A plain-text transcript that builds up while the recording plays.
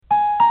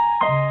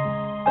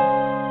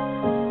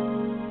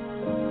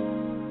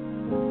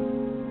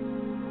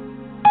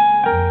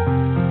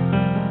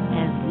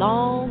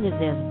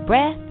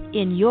breath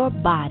in your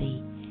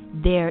body,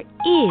 there is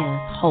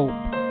hope.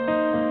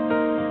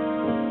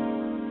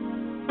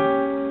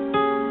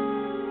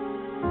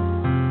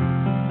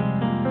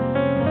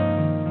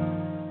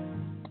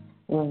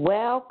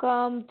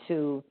 Welcome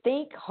to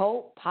Think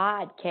Hope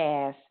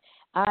Podcast.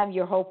 I'm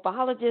your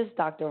hopeologist,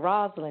 Dr.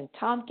 Rosalind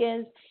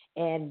Tompkins,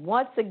 and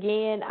once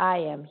again, I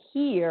am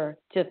here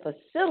to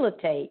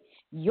facilitate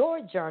your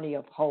journey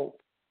of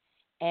hope.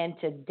 And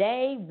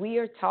today we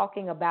are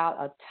talking about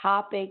a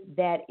topic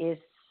that is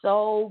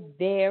so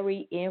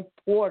very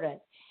important,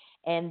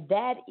 and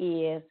that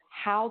is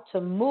how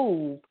to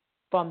move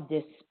from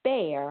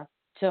despair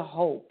to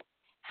hope.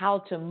 How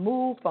to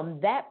move from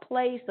that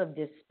place of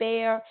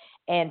despair,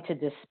 and to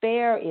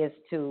despair is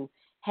to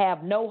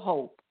have no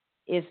hope.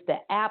 It's the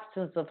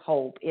absence of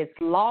hope. It's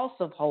loss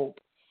of hope,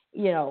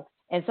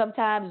 and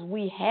sometimes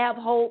we have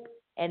hope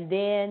and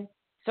then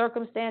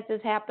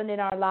circumstances happen in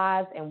our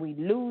lives and we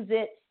lose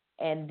it,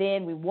 and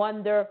then we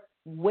wonder,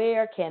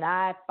 where can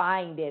I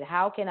find it?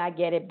 How can I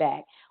get it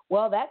back?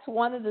 Well, that's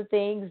one of the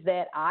things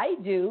that I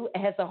do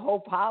as a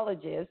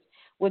hopeologist,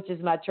 which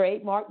is my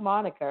trademark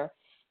moniker.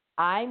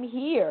 I'm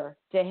here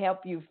to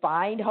help you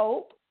find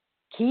hope,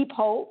 keep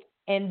hope,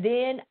 and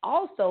then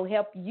also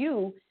help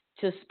you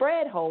to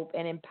spread hope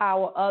and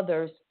empower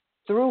others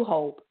through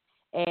hope.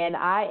 And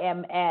I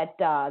am at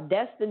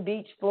Destin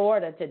Beach,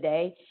 Florida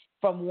today,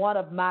 from one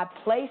of my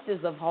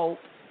places of hope.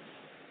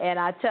 And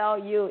I tell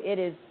you, it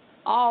is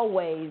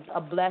always a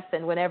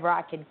blessing whenever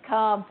I can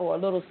come for a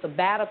little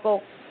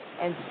sabbatical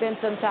and spend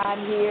some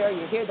time here.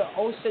 You hear the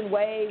ocean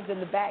waves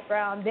in the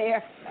background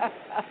there.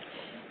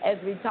 As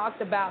we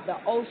talked about, the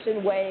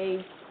ocean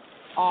waves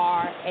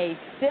are a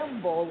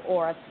symbol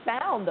or a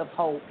sound of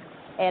hope.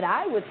 And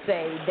I would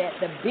say that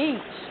the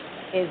beach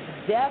is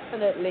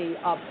definitely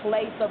a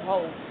place of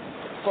hope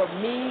for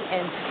me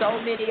and so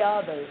many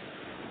others.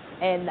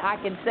 And I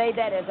can say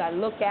that as I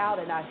look out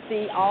and I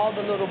see all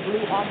the little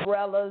blue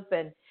umbrellas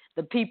and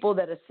the people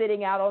that are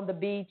sitting out on the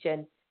beach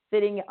and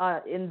sitting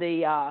in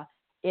the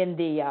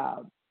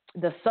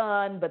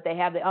sun, but they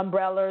have the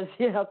umbrellas,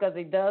 because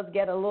it does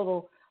get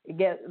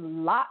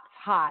lots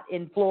hot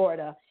in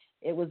Florida.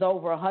 It was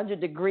over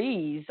 100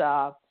 degrees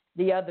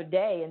the other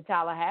day in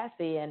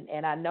Tallahassee,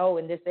 and I know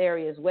in this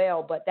area as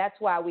well. But that's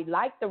why we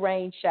like the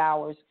rain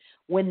showers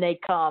when they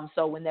come.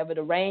 So whenever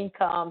the rain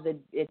comes,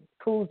 it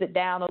cools it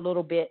down a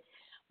little bit.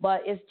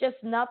 But it's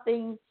just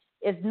nothing.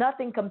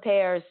 Nothing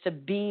compares to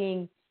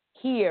being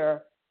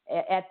here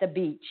at the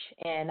beach.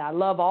 And I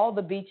love all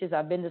the beaches.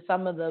 I've been to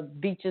some of the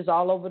beaches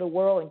all over the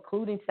world,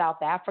 including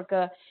South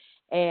Africa.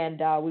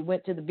 And we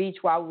went to the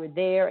beach while we were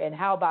there. And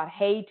how about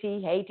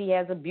Haiti? Haiti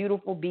has a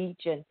beautiful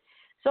beach, and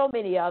so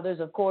many others,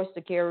 of course,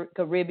 the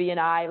Caribbean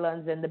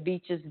islands and the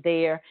beaches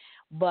there.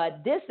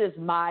 But this is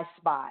my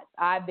spot.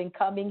 I've been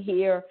coming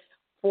here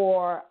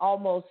for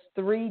almost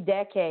 3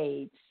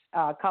 decades,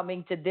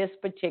 coming to this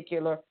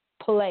particular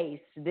place,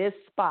 this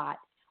spot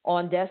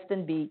on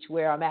Destin Beach,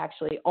 where I'm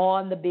actually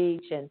on the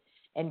beach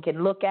and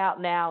can look out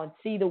now and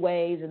see the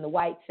waves and the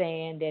white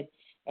sand.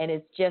 And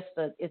it's just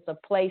it's a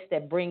place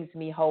that brings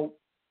me hope.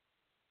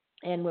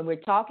 And when we're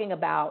talking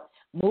about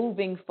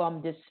moving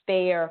from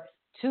despair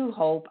to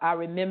hope, I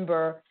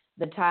remember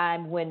the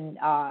time when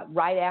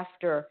right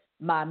after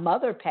my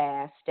mother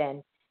passed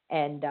and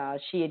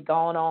she had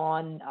gone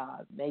on,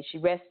 may she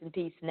rest in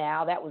peace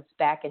now. That was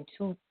back in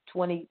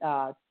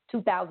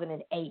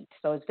 2008.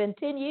 So it's been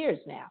 10 years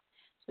now.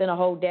 It's been a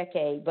whole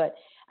decade. But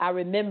I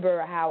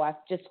remember how I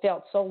just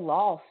felt so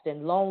lost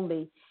and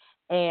lonely.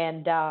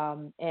 And I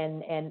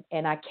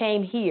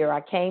came here.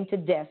 I came to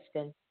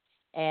Destin,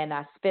 and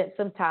I spent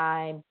some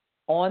time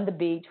on the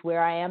beach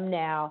where I am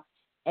now.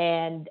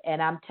 And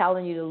I'm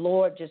telling you, the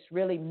Lord just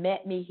really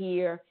met me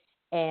here.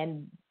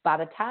 And by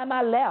the time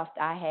I left,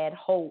 I had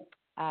hope.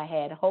 I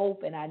had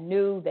hope, and I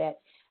knew that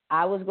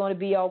I was going to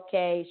be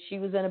okay. She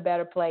was in a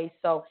better place.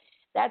 So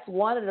that's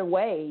one of the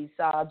ways,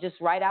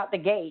 just right out the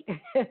gate.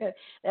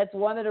 That's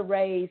one of the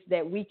ways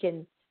that we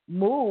can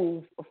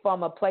move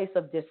from a place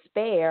of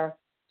despair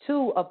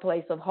to a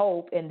place of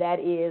hope, and that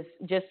is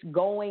just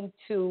going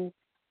to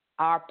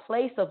our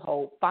place of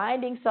hope,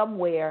 finding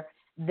somewhere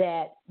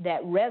that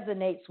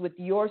resonates with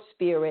your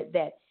spirit,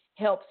 that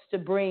helps to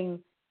bring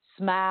a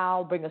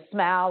smile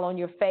on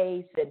your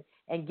face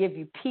and give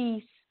you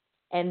peace,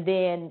 and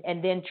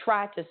then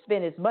try to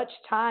spend as much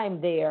time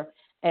there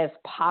as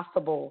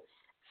possible.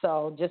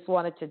 So just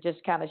wanted to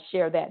just kind of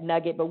share that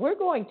nugget. But we're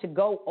going to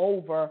go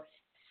over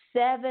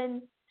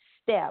 7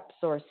 steps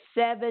or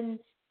 7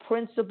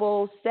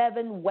 principles,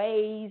 7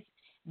 ways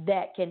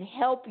that can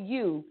help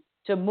you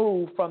to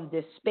move from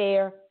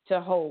despair to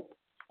hope.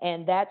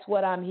 And that's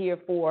what I'm here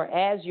for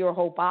as your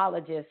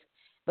hopeologist,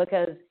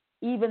 because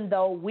even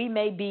though we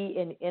may be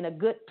in a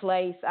good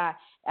place,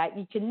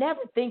 you can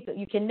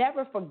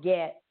never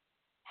forget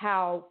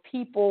how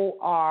people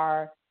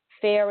are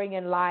faring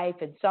in life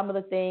and some of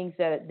the things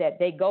that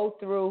they go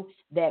through,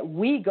 that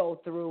we go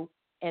through,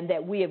 and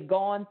that we have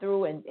gone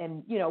through. And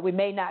we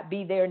may not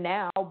be there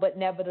now, but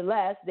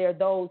nevertheless, there are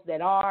those that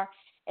are.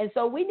 And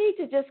so we need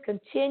to just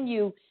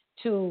continue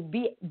to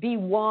be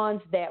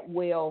ones that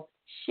will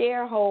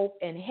share hope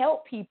and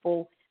help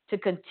people to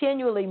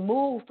continually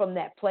move from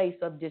that place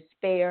of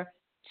despair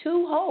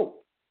to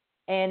hope.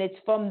 And it's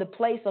from the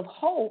place of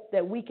hope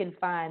that we can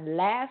find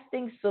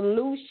lasting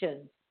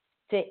solutions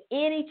to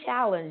any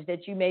challenge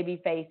that you may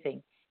be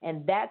facing.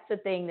 And that's the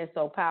thing that's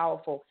so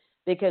powerful,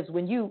 because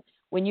when you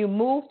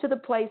move to the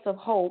place of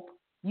hope,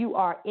 you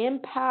are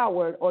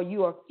empowered, or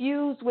you are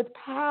fused with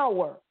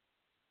power.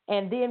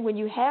 And then when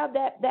you have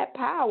that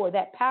power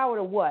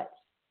to what?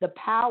 The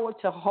power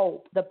to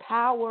hope, the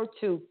power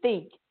to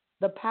think,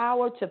 the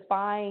power to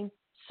find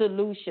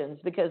solutions.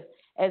 Because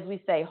as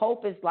we say,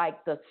 hope is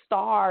like the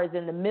stars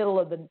in the middle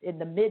of in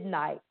the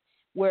midnight,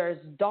 where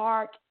it's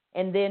dark,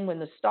 and then when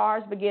the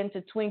stars begin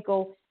to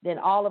twinkle, then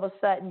all of a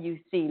sudden you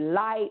see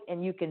light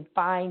and you can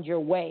find your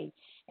way.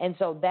 And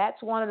so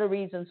that's one of the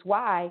reasons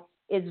why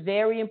it's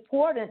very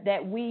important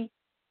that we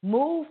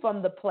move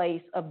from the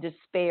place of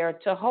despair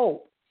to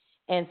hope.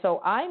 And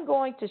so I'm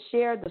going to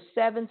share the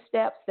 7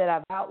 steps that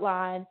I've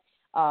outlined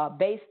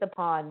based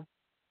upon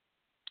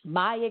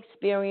my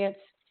experience,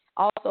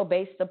 also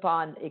based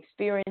upon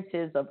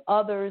experiences of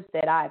others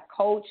that I've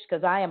coached,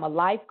 because I am a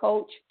life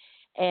coach,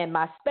 and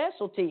my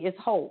specialty is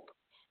hope.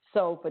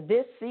 So for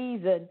this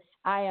season,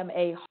 I am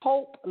a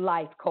hope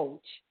life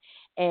coach.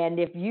 And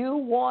if you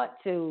want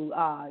to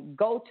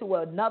go to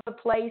another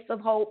place of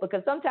hope,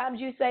 because sometimes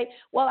you say,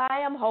 well, I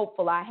am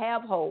hopeful, I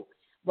have hope.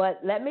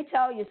 But let me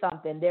tell you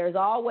something, there's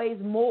always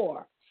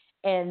more.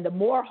 And the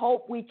more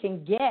hope we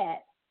can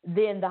get,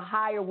 then the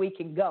higher we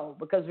can go.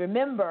 Because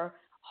remember,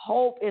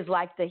 hope is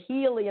like the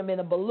helium in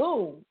a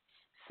balloon.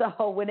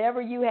 So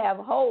whenever you have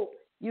hope,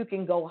 you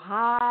can go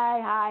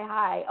high, high,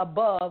 high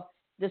above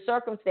the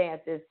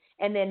circumstances.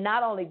 And then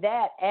not only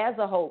that, as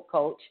a hope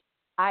coach,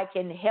 I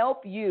can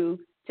help you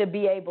to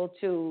be able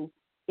to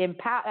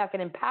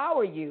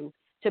empower you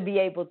to be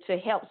able to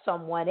help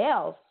someone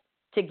else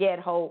to get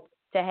hope,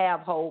 to have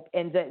hope,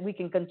 and that we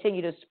can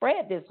continue to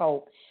spread this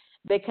hope.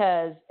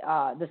 Because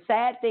the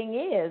sad thing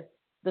is,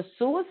 the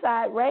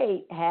suicide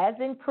rate has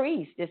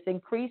increased. It's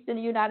increased in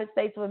the United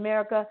States of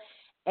America,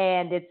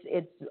 and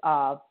it's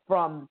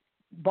from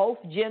both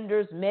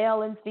genders,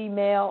 male and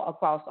female,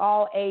 across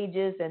all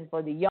ages. And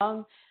for the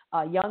young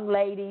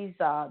ladies,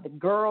 the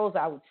girls,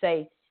 I would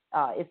say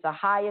it's the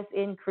highest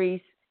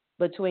increase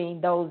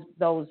between those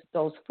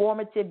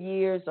formative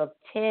years of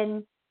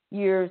 10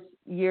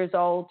 years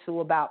old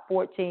to about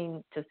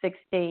 14 to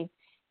 16,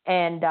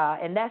 and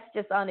that's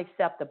just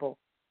unacceptable.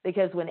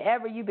 Because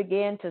whenever you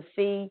begin to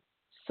see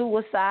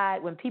suicide,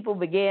 when people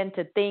begin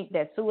to think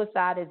that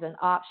suicide is an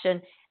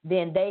option,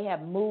 then they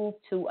have moved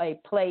to a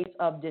place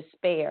of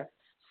despair.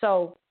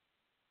 So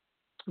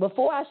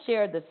before I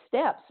share the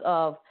steps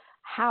of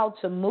how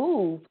to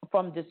move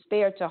from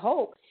despair to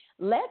hope,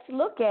 let's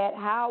look at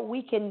how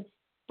we can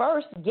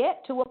first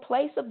get to a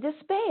place of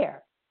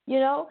despair,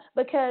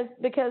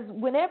 because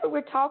whenever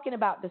we're talking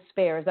about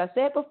despair, as I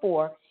said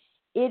before,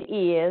 it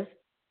is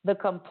the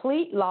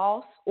complete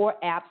loss or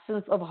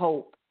absence of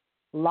hope,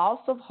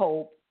 loss of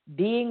hope,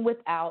 being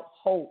without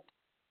hope.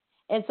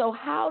 And so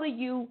how do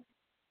you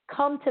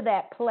come to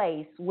that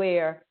place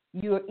where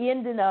you're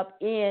ending up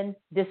in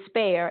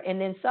despair, and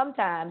then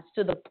sometimes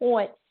to the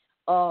point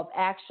of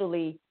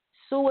actually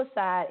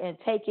suicide and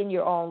taking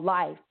your own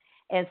life?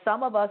 And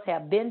some of us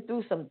have been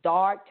through some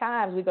dark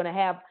times. We're going to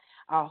have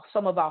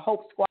some of our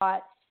Hope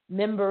Squad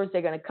members.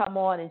 They're going to come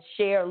on and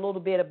share a little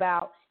bit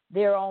about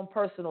their own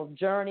personal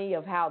journey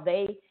of how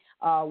they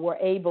were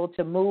able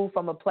to move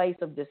from a place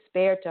of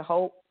despair to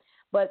hope.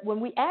 But when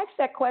we ask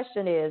that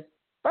question is,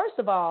 first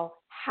of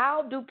all,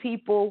 how do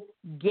people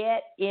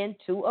get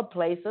into a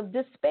place of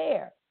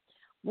despair?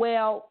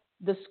 Well,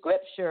 the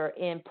scripture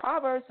in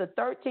Proverbs, the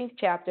 13th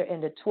chapter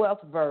and the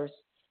 12th verse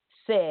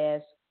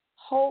says,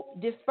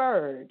 hope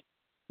deferred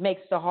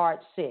makes the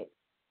heart sick,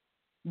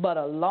 but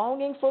a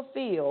longing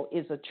fulfilled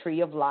is a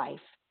tree of life.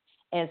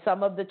 And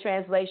some of the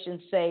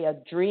translations say a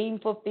dream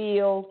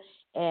fulfilled,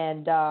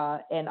 and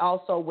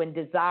also when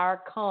desire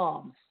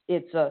comes,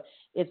 it's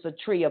a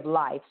tree of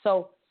life.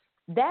 So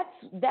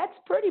that's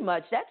pretty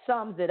much, that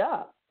sums it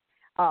up.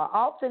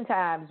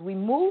 Oftentimes we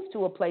move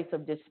to a place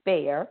of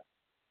despair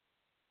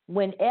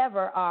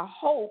whenever our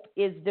hope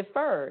is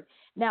deferred.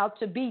 Now,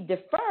 to be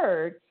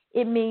deferred,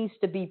 it means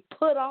to be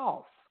put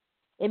off.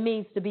 It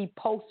means to be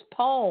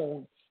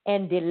postponed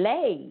and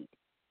delayed.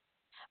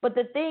 But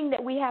the thing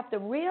that we have to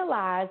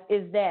realize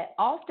is that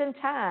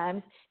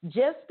oftentimes,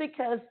 just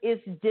because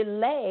it's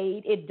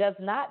delayed, it does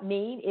not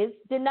mean it's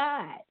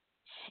denied.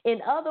 In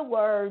other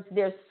words,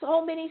 there's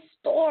so many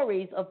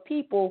stories of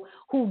people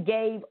who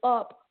gave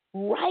up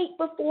right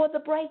before the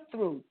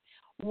breakthrough,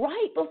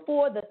 right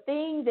before the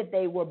thing that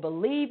they were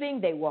believing,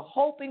 they were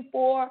hoping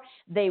for,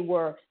 they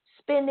were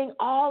spending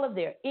all of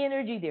their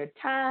energy, their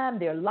time,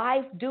 their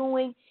life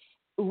doing.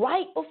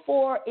 Right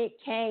before it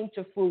came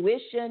to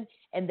fruition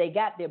and they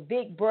got their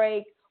big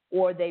break,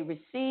 or they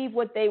received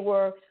what they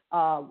were,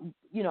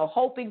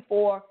 hoping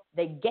for,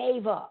 they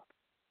gave up.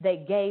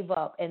 They gave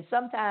up. And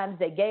sometimes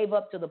they gave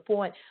up to the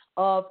point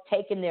of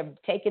taking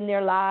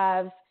their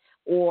lives,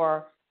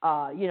 or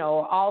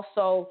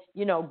also,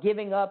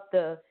 giving up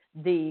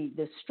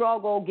the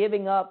struggle,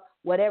 giving up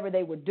whatever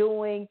they were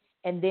doing,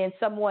 and then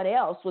someone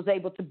else was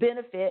able to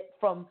benefit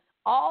from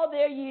all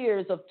their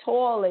years of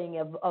toiling,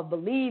 of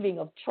believing,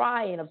 of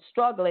trying, of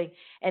struggling,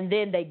 and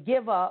then they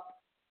give up,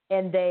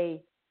 and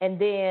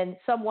then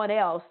someone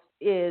else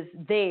is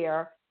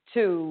there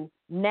to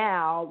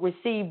now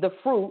receive the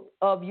fruit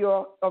of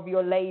your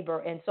labor.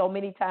 And so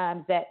many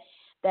times that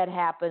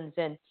happens,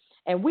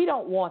 and we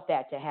don't want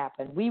that to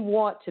happen. We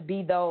want to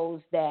be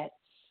those that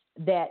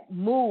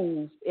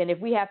move, and if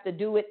we have to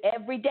do it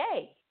every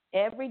day,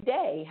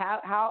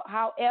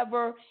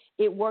 however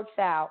it works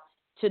out,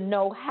 to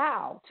know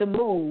how to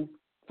move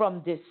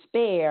from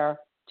despair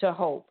to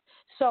hope.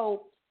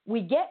 So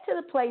we get to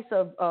the place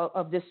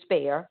of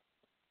despair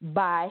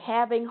by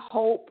having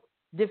hope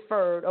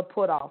deferred or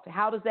put off.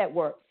 How does that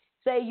work?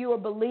 Say you are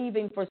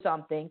believing for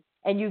something,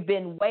 and you've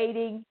been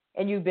waiting,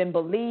 and you've been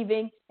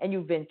believing, and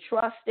you've been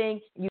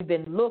trusting, and you've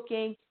been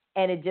looking,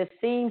 and it just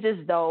seems as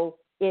though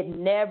it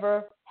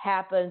never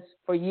happens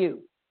for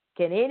you.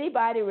 Can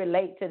anybody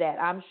relate to that?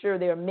 I'm sure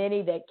there are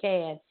many that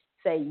can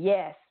say,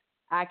 yes,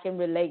 I can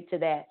relate to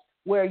that,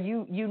 where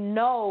you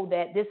know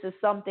that this is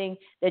something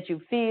that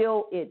you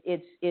feel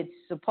it's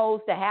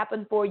supposed to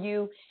happen for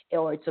you,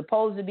 or it's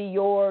supposed to be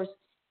yours,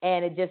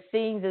 and it just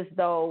seems as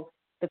though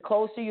the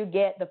closer you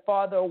get, the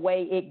farther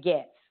away it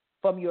gets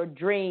from your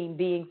dream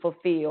being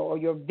fulfilled or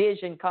your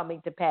vision coming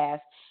to pass.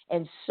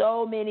 And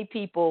so many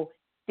people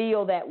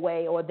feel that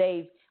way, or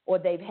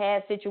they've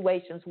had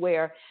situations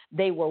where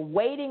they were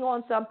waiting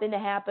on something to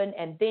happen,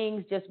 and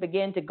things just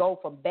begin to go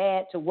from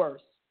bad to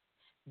worse.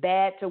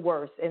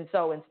 And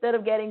so instead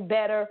of getting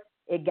better,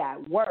 it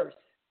got worse.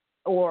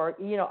 Or,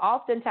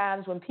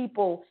 oftentimes when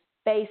people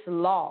face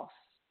loss,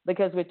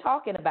 because we're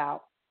talking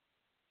about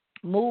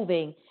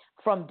moving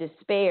from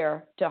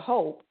despair to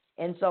hope.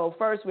 And so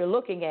first we're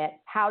looking at,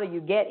 how do you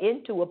get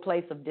into a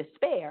place of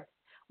despair?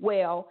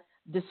 Well,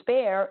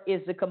 despair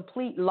is the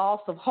complete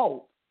loss of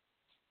hope.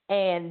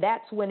 And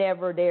that's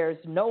whenever there's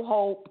no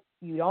hope,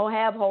 you don't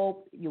have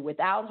hope, you're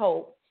without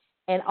hope.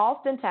 And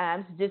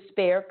oftentimes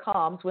despair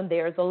comes when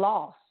there's a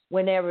loss.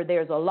 Whenever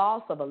there's a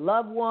loss of a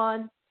loved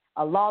one,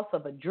 a loss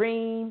of a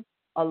dream,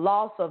 a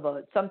loss of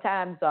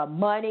sometimes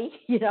money,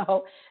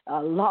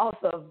 a loss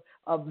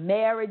of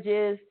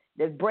marriages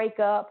that break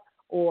up,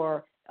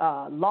 or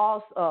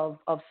loss of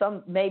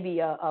some, maybe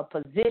a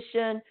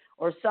position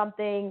or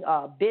something,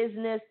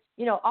 business,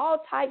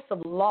 all types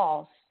of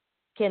loss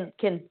can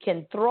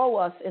throw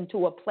us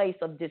into a place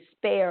of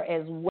despair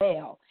as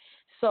well.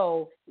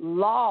 So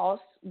loss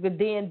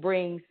then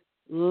brings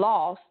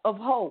loss of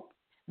hope,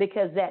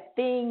 because that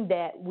thing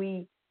that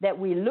we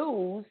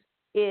lose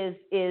is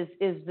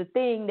the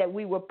thing that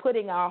we were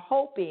putting our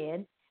hope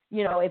in.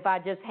 If I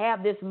just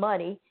have this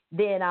money,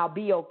 then I'll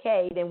be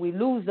okay. Then we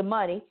lose the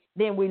money,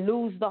 then we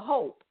lose the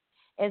hope.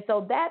 And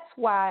so that's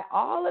why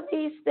all of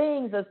these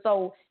things are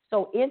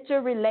so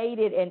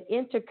interrelated and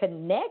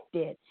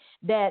interconnected,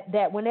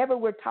 that whenever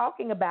we're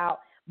talking about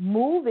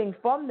moving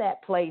from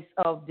that place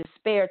of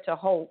despair to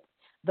hope,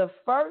 the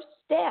first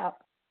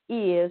step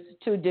is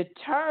to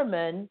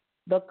determine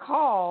the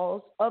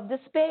cause of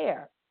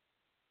despair.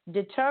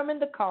 Determine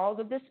the cause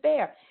of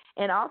despair.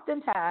 And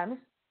oftentimes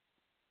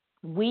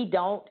we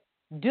don't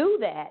do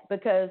that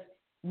because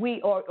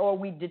we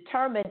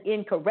determine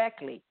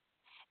incorrectly.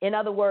 In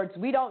other words,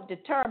 we don't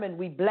determine,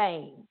 we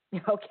blame,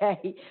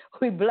 okay?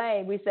 We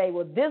blame. We say,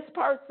 well, this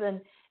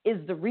person is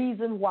the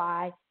reason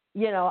why,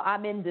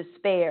 I'm in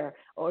despair,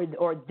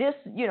 or this,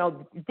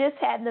 this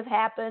hadn't have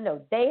happened,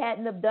 or they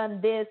hadn't have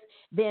done this,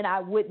 then I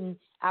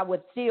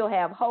would still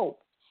have hope.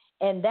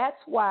 And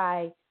that's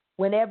why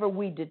whenever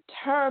we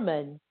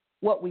determine,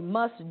 what we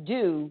must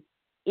do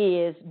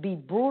is be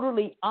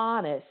brutally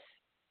honest,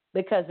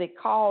 because it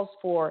calls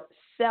for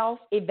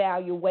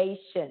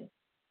self-evaluation.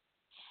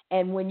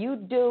 And when you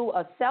do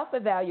a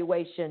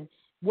self-evaluation,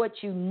 what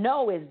you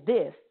know is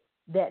this,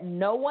 that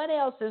no one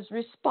else is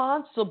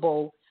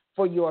responsible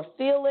for your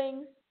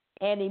feelings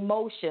and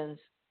emotions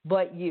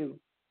but you.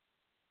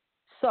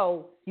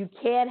 So you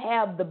can't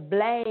have the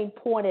blame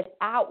pointed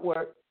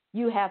outward.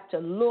 You have to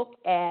look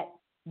at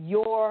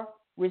you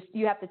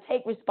have to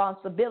take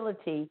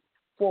responsibility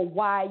for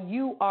why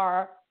you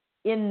are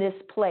in this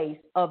place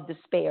of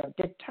despair.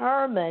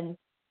 Determine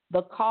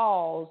the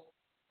cause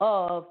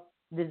of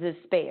the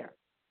despair.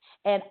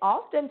 And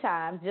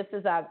oftentimes, just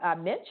as I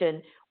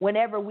mentioned,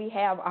 whenever we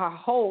have our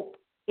hope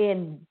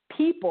in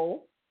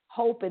people,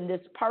 hope in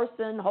this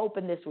person, hope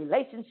in this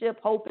relationship,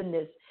 hope in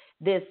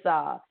this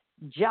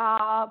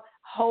job,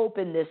 hope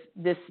in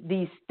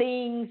these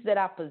things that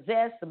I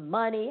possess, the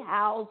money,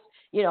 house,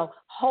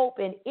 hope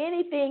in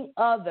anything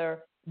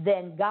other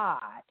than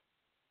God,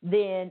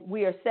 then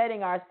we are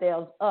setting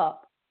ourselves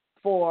up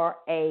for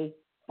a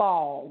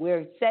fall.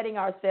 We're setting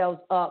ourselves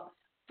up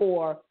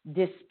for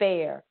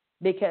despair,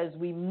 because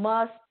we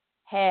must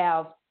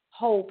have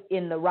hope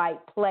in the right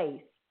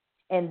place,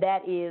 and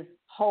that is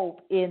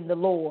hope in the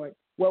Lord.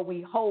 Where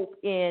we hope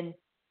in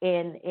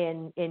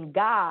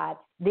God,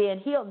 then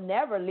He'll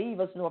never leave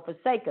us nor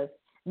forsake us.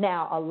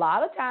 Now, a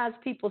lot of times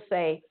people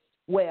say,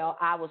 well,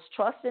 I was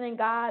trusting in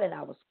God and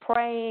I was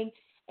praying,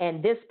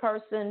 and this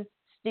person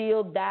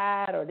still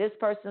died, or this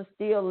person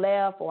still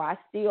left, or I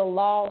still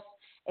lost,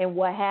 and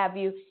what have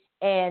you.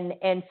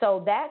 And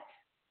so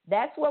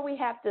that's where we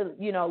have to,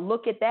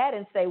 look at that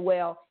and say,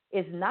 well,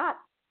 it's not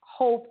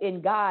hope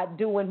in God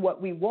doing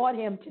what we want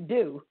him to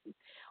do,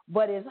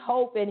 but it's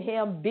hope in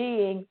him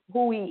being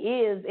who he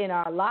is in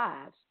our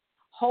lives.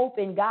 Hope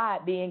in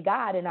God being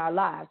God in our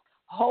lives.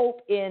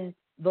 Hope in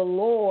the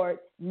Lord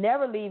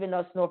never leaving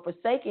us nor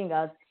forsaking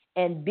us,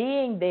 and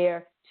being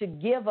there to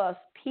give us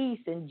peace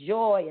and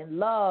joy and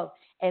love,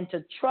 and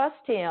to trust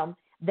him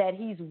that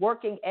he's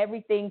working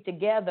everything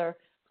together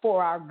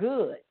for our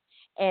good.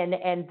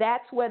 And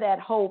that's where that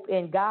hope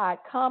in God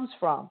comes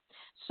from.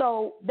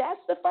 So that's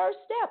the first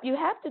step. You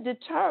have to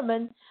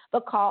determine the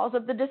cause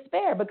of the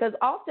despair, because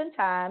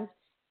oftentimes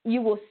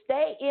you will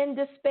stay in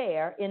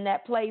despair, in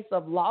that place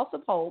of loss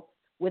of hope,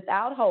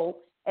 without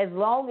hope, as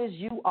long as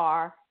you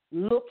are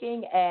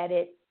looking at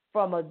it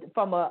from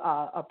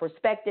a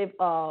perspective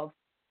of,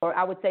 or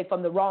I would say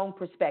from the wrong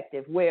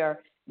perspective, where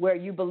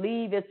you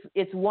believe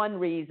it's one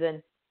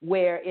reason,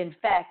 where in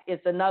fact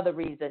it's another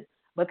reason.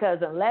 Because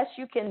unless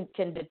you can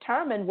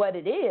determine what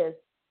it is,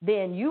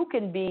 then you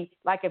can be,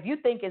 like, if you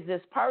think it's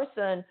this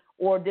person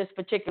or this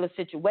particular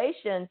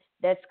situation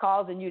that's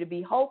causing you to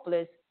be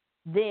hopeless,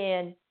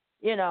 then,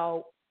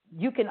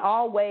 you can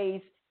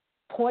always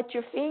point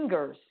your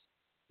fingers.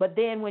 But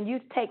then when you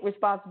take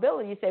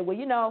responsibility, you say,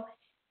 well,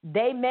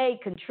 they may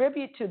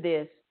contribute to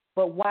this,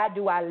 but why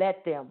do I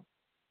let them?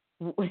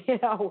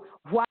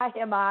 Why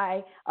am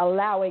I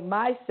allowing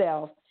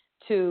myself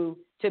to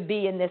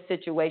be in this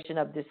situation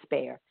of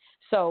despair?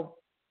 So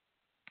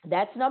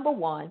that's number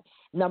one.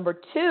 Number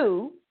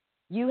two,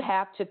 you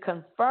have to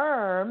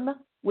confirm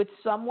with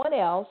someone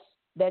else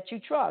that you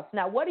trust.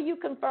 Now, what are you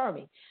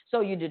confirming?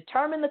 So you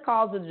determine the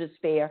cause of the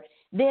despair.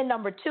 Then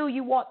number two,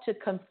 you want to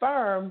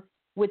confirm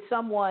with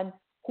someone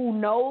who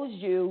knows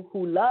you,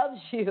 who loves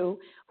you,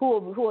 who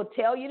will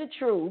tell you the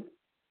truth,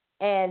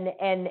 and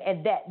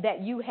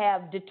that you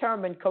have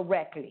determined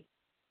correctly.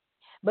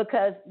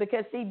 Because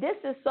see, this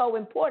is so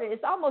important.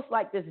 It's almost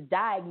like this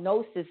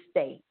diagnosis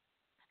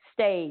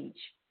stage,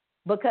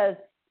 because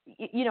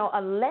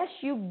unless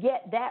you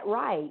get that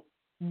right,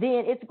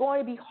 then it's going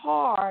to be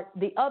hard.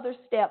 The other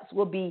steps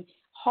will be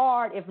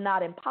hard, if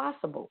not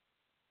impossible.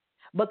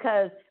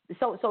 Because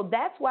so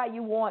that's why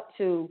you want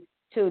to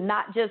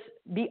not just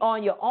be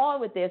on your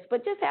own with this,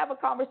 but just have a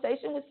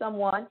conversation with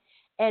someone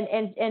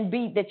and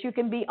be that you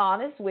can be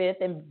honest with,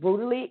 and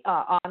brutally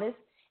honest,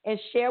 and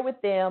share with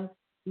them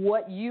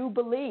what you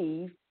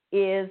believe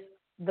is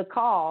the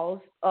cause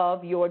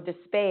of your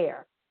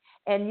despair.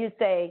 And you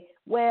say,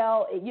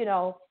 well,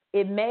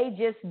 it may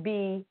just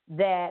be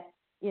that,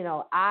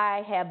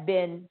 I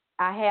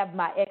have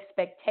my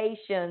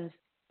expectations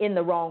in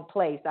the wrong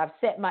place. I've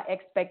set my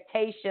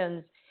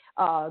expectations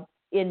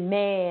in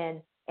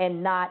man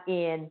and not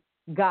in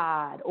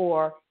God,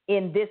 or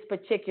in this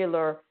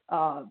particular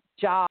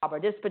job, or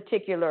this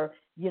particular,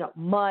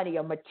 money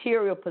or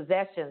material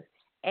possessions.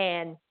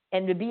 And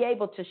to be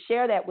able to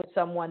share that with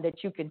someone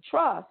that you can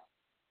trust,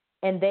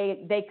 and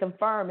they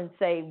confirm and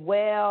say,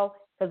 well,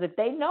 because if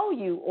they know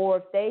you, or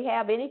if they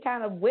have any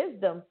kind of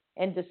wisdom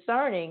and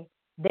discerning,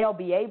 they'll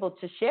be able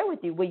to share with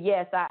you, well,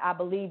 yes, I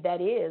believe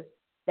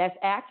that's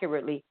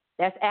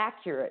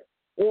accurate.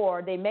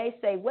 Or they may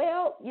say,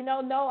 well,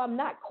 no, I'm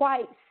not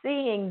quite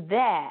seeing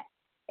that.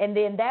 And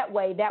then that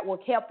way, that will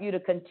help you to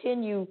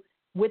continue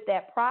with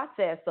that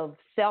process of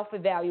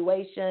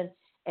self-evaluation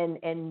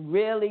and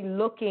really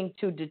looking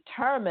to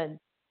determine,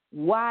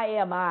 why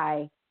am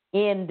I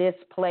in this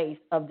place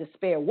of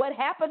despair? What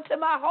happened to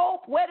my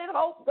hope? Where did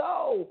hope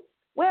go?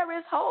 Where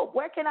is hope?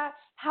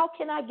 How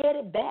can I get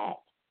it back?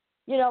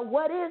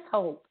 What is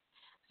hope?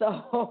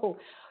 So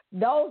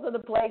those are the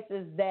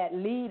places that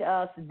lead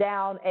us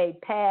down a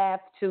path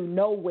to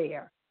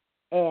nowhere.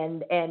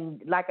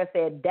 And like I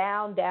said,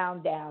 down,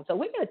 down, down. So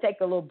we're going to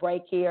take a little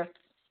break here,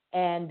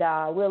 and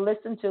we'll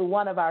listen to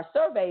one of our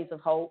surveys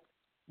of hope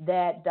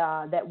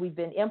that we've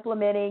been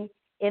implementing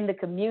in the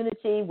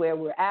community, where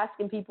we're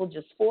asking people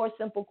just 4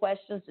 simple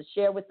questions to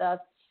share with us,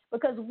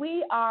 because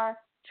we are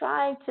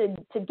trying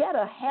to get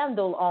a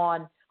handle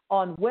on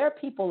where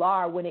people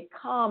are when it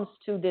comes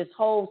to this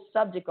whole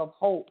subject of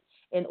hope.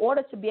 In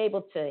order to be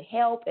able to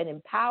help and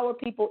empower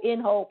people in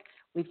hope,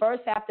 we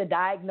first have to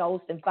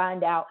diagnose and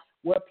find out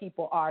where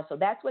people are. So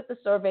that's what the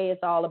survey is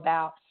all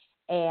about.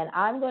 And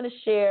I'm going to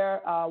share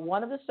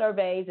one of the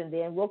surveys, and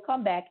then we'll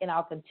come back and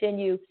I'll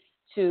continue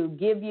to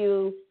give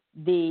you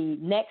the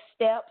next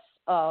steps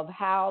of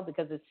how,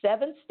 because it's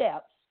 7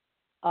 steps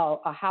of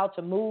how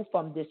to move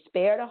from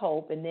despair to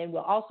hope. And then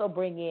we'll also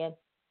bring in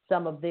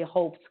some of the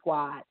Hope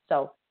Squad.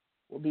 So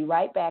we'll be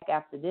right back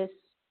after this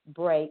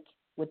break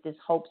with this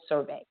Hope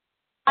survey.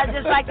 I'd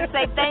just like to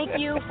say thank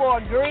you for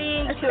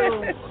agreeing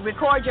to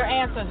record your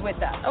answers with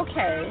us.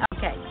 Okay.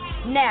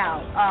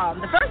 Now,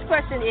 the first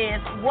question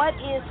is, what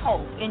is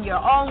hope? In your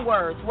own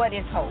words, what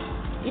is hope?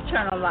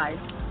 Eternal life.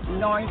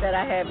 knowing that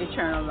I have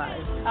eternal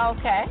life.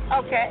 Okay,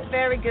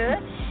 very good.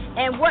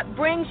 And what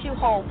brings you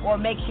hope or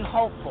makes you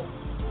hopeful?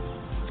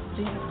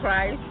 Jesus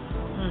Christ.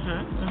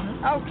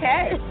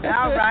 Okay,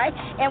 all right.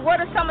 And what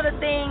are some of the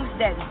things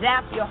that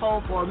zap your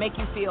hope or make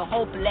you feel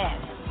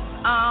hopeless?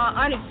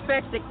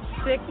 Unexpected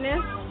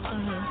sickness.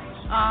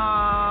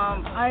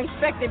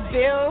 Unexpected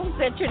bills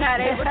that you're not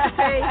able to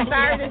pay.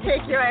 Sorry to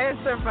take your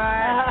answer, but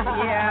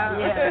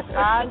yeah,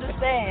 I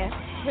understand.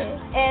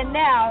 And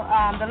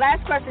now, the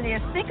last question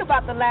is, think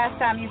about the last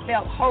time you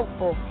felt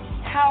hopeful.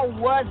 How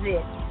was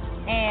it?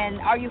 And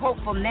are you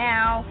hopeful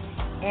now?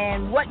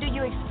 And what do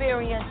you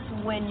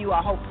experience when you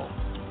are hopeful?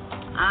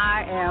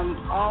 I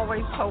am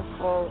always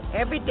hopeful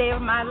every day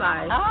of my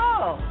life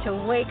to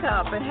wake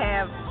up and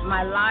have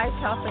my life,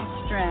 health,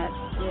 and strength,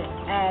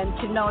 and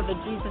to know that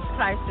Jesus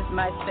Christ is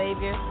my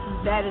Savior.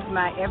 That is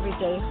my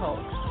everyday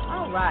hope.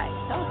 All right.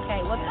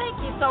 Okay. Well,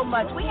 thank you so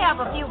much. We have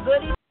a few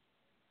goodies.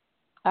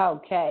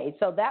 Okay,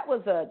 so that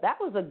was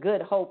a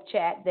good hope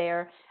chat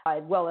there. A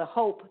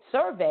hope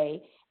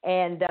survey,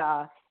 and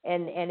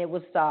it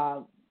was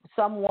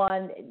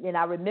someone, and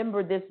I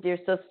remember this dear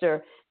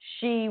sister.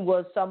 She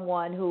was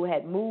someone who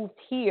had moved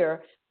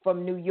here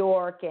from New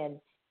York,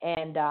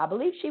 and I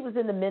believe she was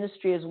in the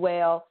ministry as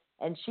well.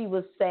 And she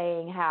was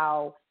saying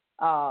how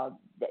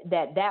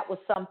that was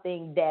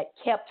something that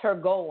kept her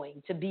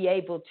going, to be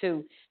able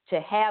to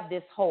have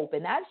this hope.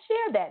 And I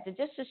share that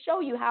to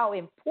show you how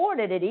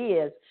important it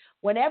is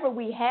whenever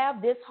we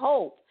have this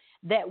hope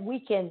that we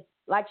can,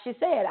 like she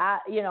said, I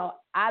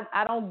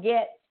don't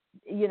get,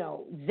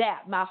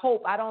 zapped. My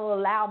hope, I don't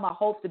allow my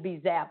hope to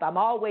be zapped. I'm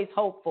always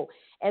hopeful.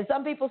 And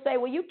some people say,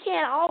 well, you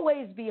can't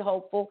always be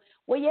hopeful.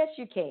 Well, yes,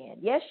 you can.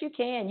 Yes, you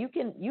can.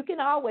 You can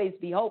always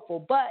be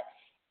hopeful. But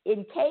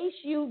in case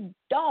you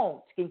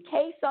don't, in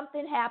case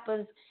something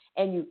happens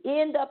and you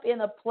end up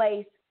in a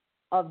place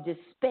of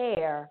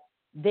despair,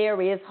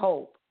 there is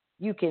hope.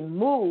 You can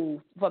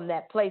move from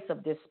that place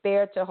of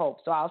despair to hope.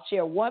 So I'll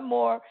share one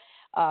more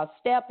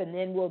step, and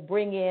then we'll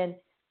bring in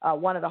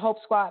one of the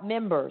Hope Squad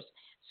members.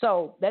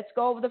 So let's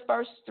go over the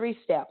first 3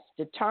 steps.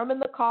 Determine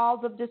the cause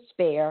of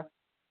despair.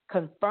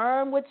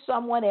 Confirm with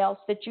someone else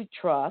that you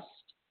trust,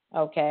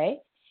 okay?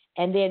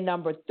 And then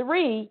number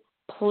 3,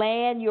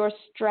 plan your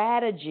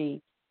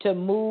strategy to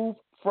move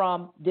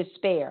from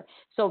despair.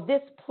 So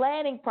this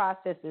planning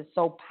process is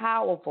so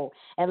powerful.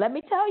 And let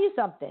me tell you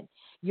something.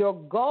 Your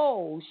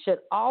goals should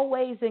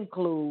always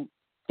include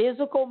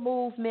physical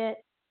movement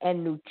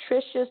and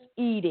nutritious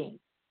eating,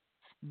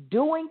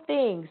 doing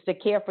things to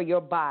care for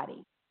your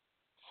body.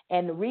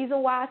 And the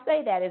reason why I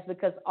say that is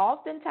because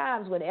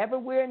oftentimes whenever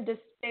we're in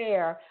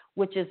despair,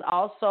 which is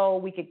also,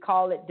 we could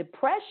call it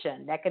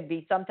depression. That could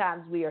be,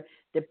 sometimes we are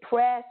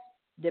depressed,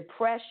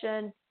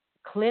 depression,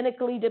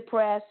 clinically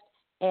depressed.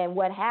 And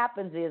what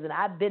happens is, and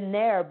I've been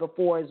there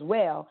before as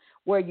well,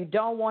 where you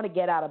don't want to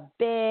get out of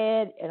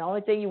bed, and the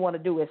only thing you want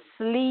to do is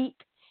sleep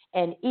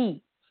and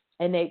eat.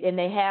 And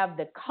they have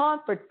the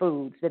comfort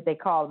foods that they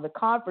call them, the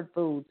comfort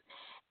foods,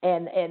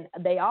 and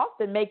they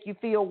often make you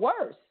feel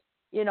worse.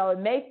 It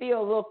may feel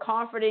a little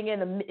comforting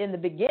in the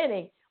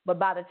beginning, but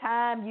by the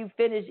time you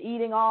finish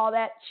eating all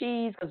that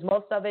cheese, because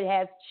most of it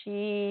has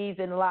cheese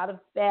and a lot of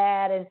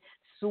fat and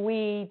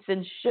sweets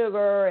and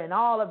sugar and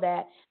all of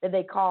that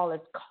they call as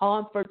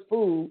comfort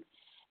food,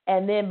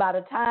 and then by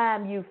the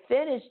time you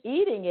finish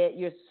eating it,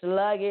 you're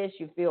sluggish,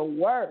 you feel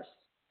worse.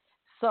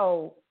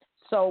 So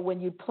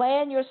when you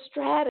plan your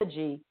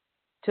strategy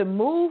to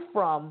move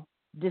from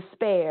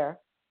despair,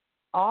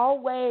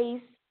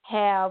 always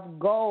have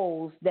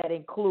goals that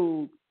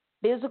include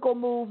physical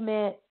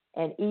movement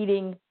and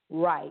eating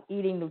right,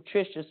 eating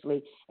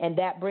nutritiously. And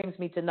that brings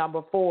me to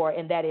number 4,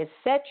 and that is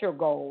set your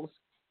goals,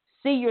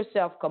 see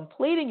yourself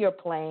completing your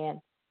plan,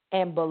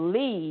 and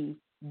believe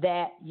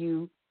that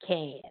you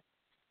can.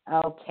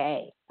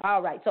 Okay.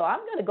 All right. So I'm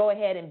going to go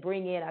ahead and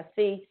bring in, I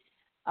see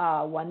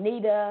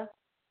Juanita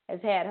has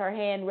had her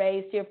hand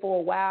raised here for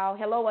a while.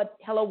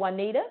 Hello,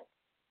 Juanita.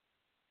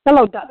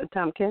 Hello, Dr.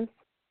 Tompkins.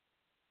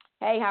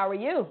 Hey, how are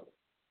you?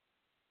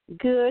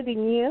 Good,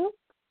 and you?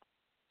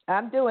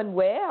 I'm doing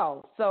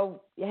well.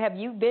 So have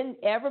you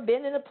ever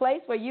been in a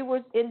place where you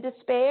were in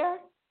despair?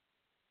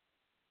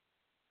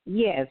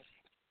 Yes.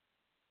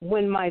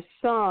 When my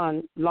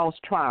son lost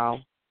trial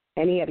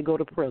and he had to go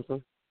to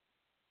prison.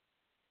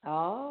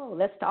 Oh,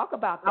 let's talk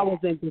about that. I was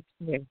in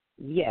despair.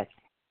 Yes.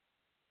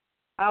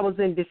 I was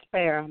in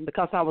despair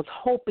because I was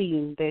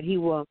hoping that he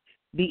will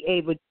be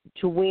able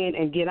to win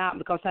and get out,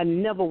 because I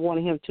never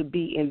wanted him to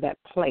be in that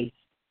place.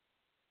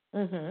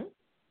 Mhm.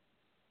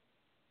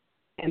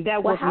 And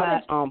that was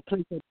my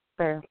place of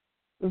despair.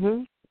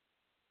 Mhm.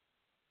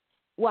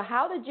 Well,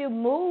 how did you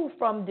move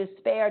from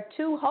despair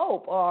to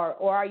hope, or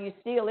are you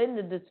still in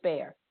the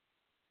despair?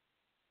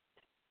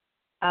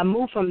 I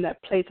moved from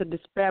that place of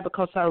despair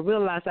because I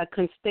realized I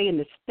couldn't stay in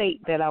the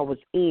state that I was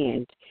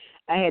in.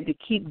 I had to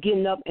keep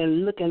getting up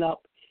and looking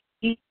up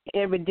each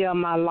every day of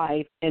my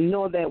life and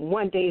know that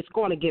one day it's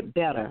going to get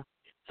better.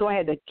 So I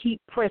had to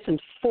keep pressing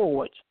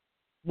forward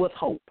with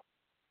hope.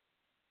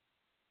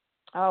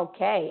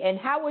 Okay. And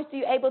how was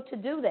you able to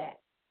do that?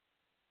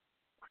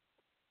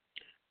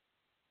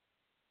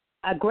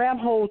 I grab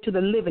hold to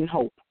the living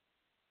hope,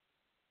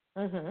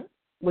 Mhm.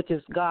 which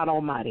is God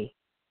Almighty.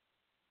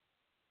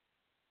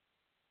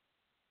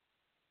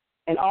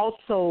 And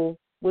also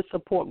with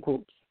support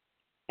groups.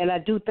 And I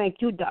do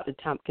thank you, Dr.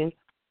 Tompkins,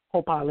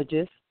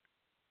 Hopeologist,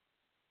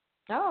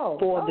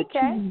 for the okay.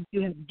 tools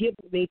you have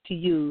given me to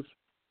use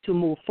to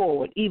move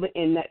forward, even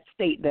in that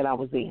state that I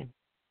was in.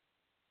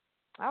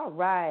 All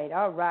right,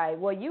 all right.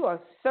 Well, you are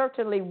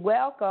certainly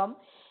welcome.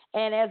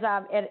 And as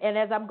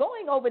I'm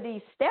going over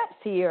these steps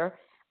here,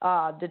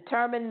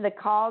 determine the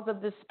cause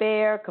of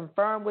despair,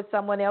 confirm with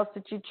someone else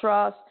that you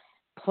trust,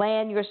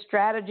 plan your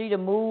strategy to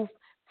move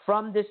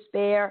from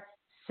despair,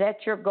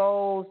 set your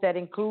goals that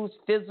includes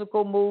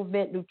physical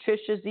movement,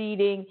 nutritious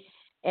eating,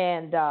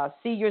 and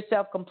see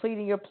yourself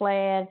completing your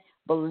plan.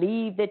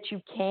 Believe that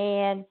you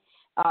can.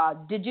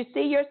 Did you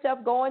see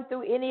yourself going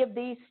through any of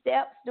these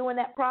steps during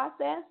that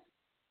process?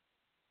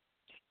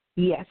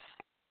 Yes.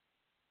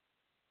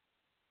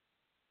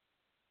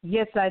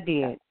 Yes, I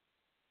did.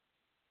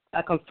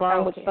 I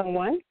confirmed with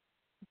someone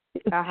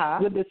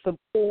with the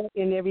support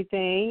and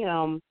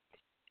everything,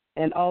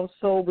 and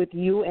also with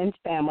you and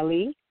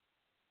family,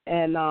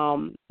 and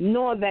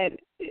know that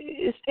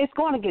it's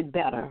going to get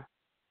better.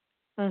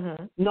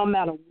 Mm-hmm. No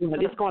matter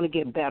what, it's going to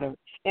get better.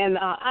 And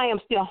I am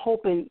still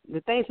hoping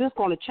the things is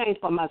going to change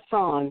for my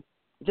son,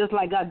 just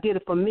like God did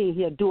it for me.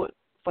 He'll do it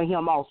for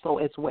him also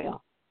as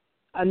well.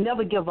 I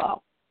never give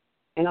up,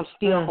 and I'm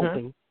still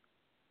hoping.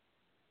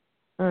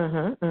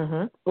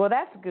 Well,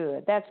 that's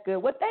good. That's good.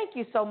 Well, thank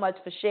you so much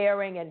for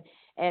sharing,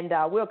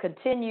 and we'll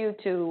continue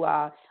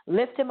to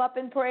lift him up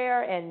in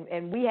prayer,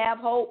 and we have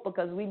hope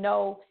because we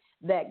know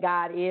that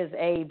God is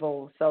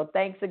able. So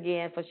thanks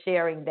again for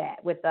sharing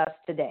that with us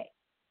today.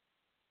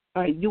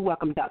 All right, you're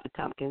welcome, Dr.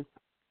 Tompkins.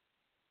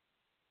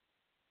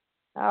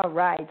 All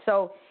right.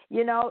 So,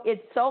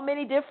 it's so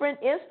many different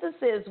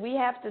instances. We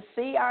have to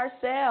see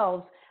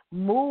ourselves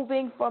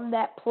moving from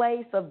that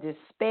place of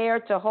despair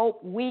to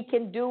hope. We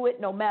can do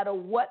it no matter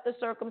what the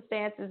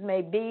circumstances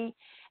may be.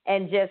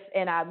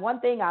 One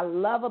thing I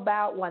love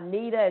about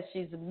Juanita,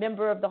 she's a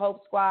member of the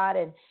Hope Squad,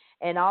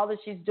 and all that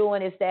she's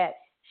doing is that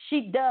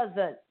she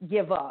doesn't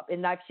give up.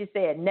 And like she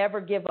said,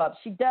 never give up.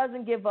 She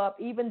doesn't give up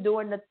even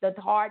during the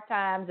hard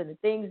times and the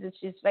things that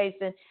she's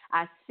facing.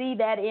 I see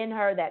that in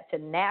her, that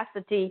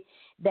tenacity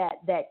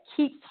that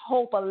keeps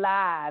hope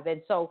alive.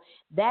 And so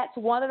that's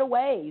one of the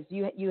ways.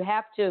 You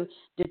have to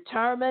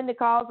determine the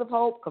cause of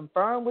hope,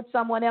 confirm with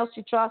someone else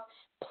you trust,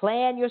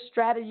 plan your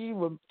strategy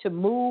to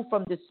move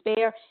from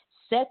despair,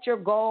 set your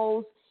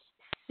goals,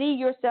 see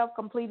yourself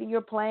completing your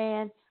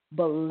plan,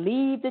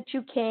 believe that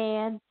you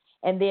can.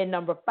 And then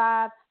number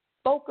 5,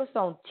 focus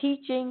on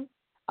reaching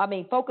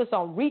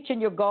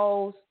your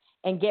goals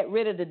and get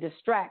rid of the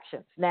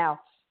distractions.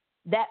 Now,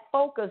 that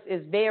focus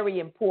is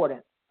very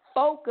important.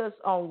 Focus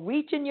on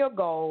reaching your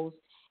goals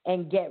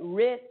and get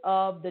rid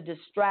of the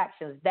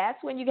distractions.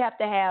 That's when you have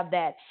to have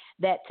that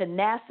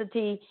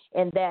tenacity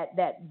and that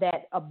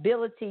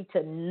ability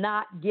to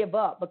not give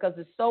up, because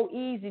it's so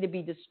easy to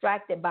be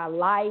distracted by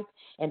life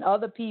and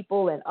other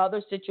people and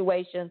other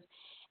situations.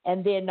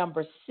 And then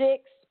number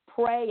 6,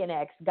 pray and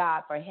ask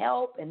God for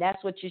help, and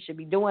that's what you should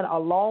be doing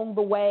along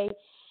the way.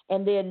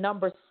 And then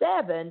number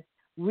 7,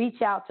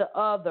 reach out to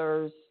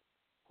others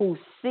who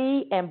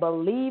see and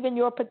believe in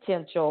your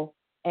potential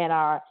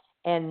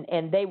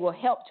and they will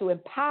help to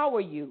empower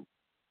you,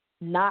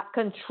 not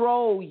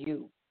control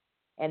you.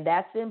 And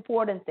that's the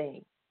important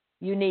thing.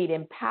 You need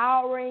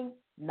empowering,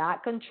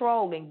 not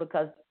controlling,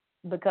 because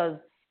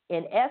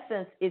in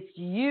essence, it's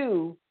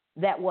you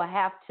that will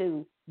have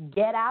to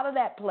get out of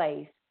that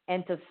place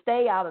and to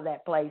stay out of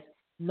that place.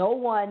 No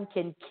one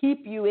can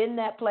keep you in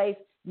that place.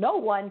 No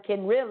one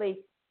can really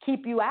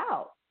keep you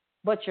out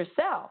but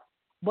yourself.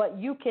 But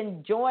you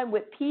can join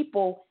with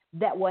people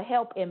that will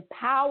help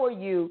empower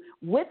you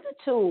with the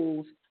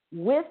tools,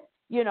 with,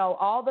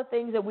 all the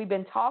things that we've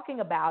been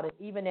talking about. And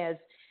even as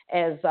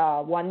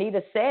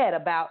Juanita said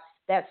about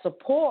that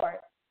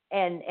support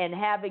and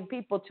having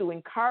people to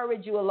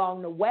encourage you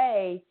along the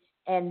way.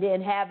 And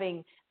then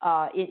having,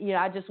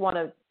 I just want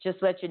to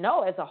just let you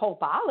know, as a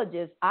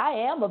hopeologist, I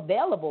am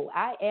available.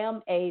 I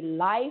am a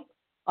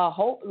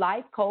hope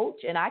life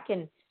coach, and I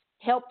can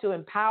help to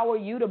empower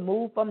you to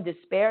move from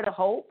despair to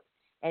hope.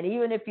 And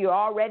even if you're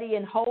already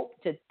in hope,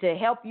 to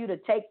help you to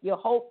take your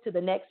hope to the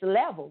next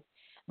level,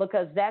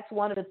 because that's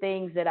one of the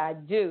things that I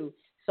do.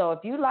 So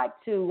if you'd like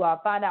to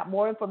find out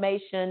more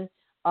information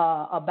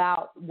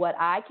about what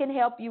I can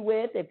help you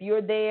with, if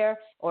you're there,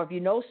 or if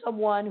you know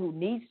someone who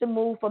needs to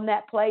move from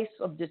that place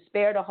of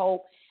despair to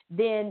hope,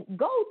 then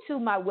go to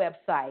my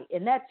website,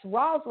 and that's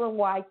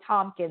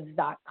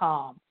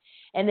RosalindYTompkins.com.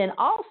 And then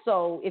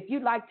also, if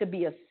you'd like to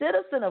be a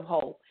citizen of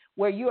hope,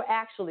 where you're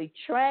actually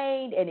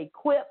trained and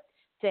equipped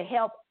to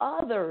help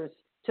others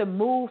to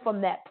move from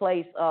that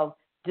place of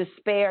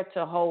despair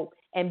to hope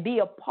and be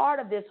a part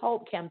of this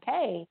hope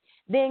campaign,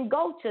 then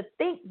go to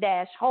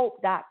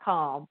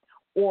think-hope.com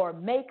or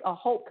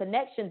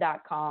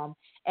makeahopeconnection.com,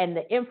 and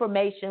the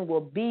information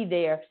will be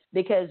there,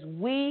 because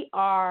we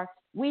are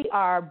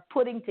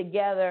putting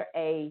together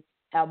a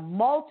a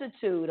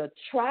multitude, a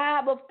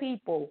tribe of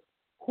people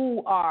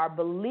who are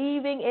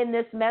believing in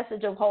this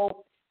message of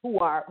hope, who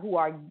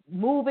are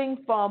moving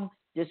from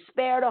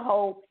despair to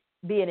hope,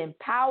 being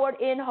empowered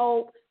in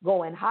hope,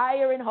 going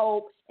higher in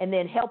hope, and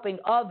then helping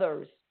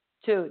others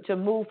to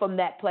move from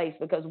that place,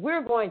 because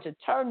we're going to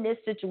turn this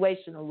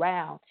situation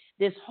around,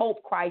 this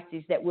hope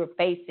crisis that we're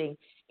facing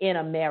in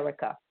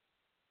America.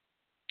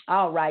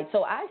 All right,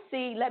 so I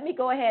see, let me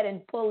go ahead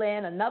and pull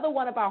in another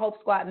one of our Hope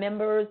Squad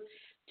members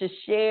to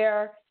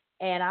share,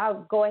 and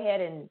I'll go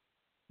ahead and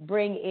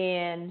bring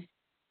in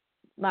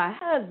my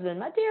husband,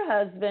 my dear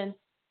husband,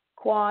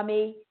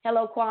 Kwame.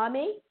 Hello,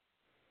 Kwame.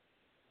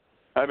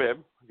 Hi, babe.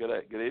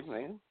 Good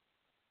evening.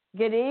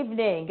 Good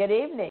evening. Good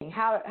evening.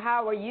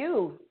 How are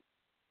you?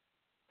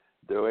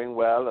 Doing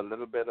well. A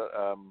little bit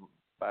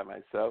by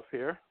myself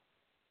here.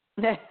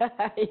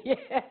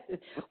 Yes.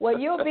 Well,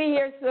 you'll be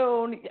here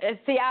soon.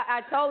 See,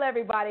 I told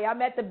everybody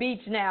I'm at the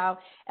beach now.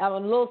 I'm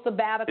on a little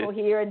sabbatical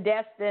here in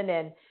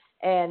Destin,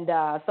 and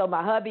so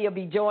my hubby will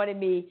be joining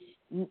me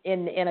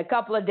in a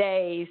couple of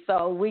days.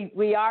 So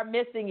we are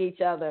missing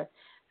each other.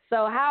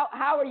 So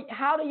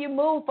how do you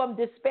move from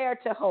despair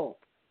to hope?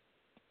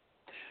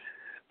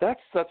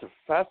 That's such a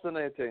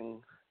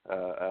fascinating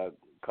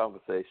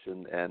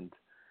conversation, and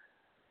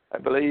I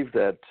believe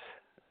that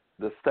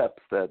the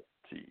steps that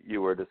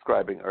you were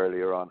describing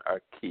earlier on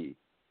are key.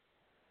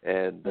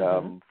 And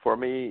for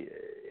me,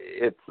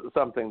 it's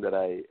something that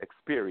I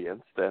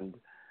experienced, and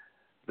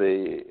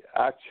the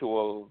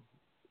actual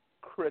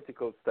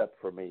critical step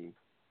for me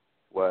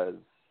was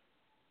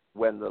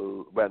when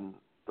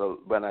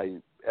I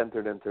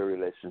entered into a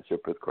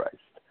relationship with Christ.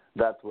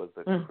 That was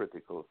a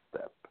critical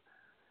step,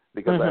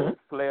 because I was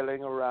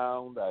flailing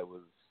around. I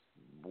was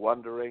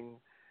wondering,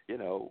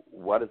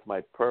 what is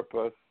my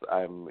purpose?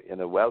 I'm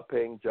in a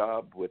well-paying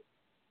job with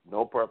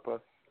no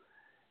purpose,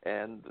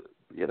 and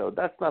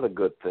that's not a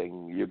good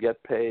thing. You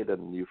get paid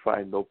and you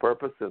find no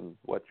purpose in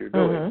what you're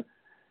doing.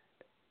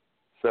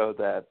 So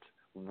that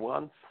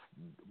once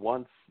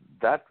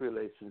that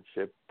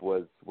relationship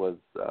was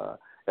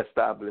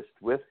established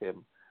with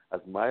Him as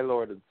my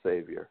Lord and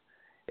Savior,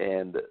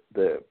 and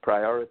the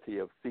priority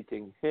of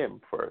seeking Him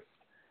first,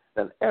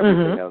 then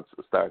everything else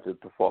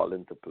started to fall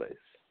into place.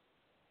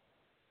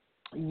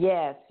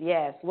 Yes.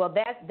 Well,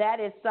 that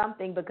is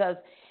something, because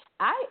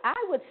I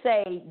would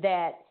say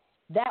that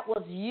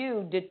was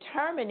you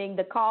determining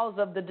the cause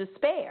of the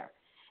despair.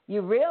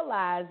 You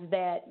realized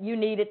that you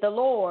needed the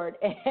Lord,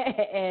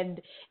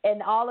 and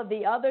all of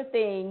the other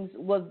things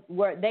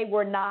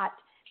were not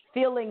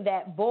filling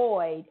that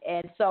void,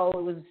 and so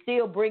it was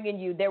still bringing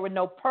you. There was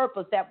no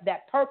purpose.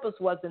 That purpose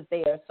wasn't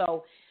there.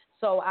 So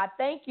I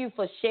thank you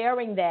for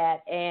sharing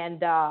that,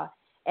 and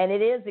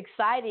it is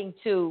exciting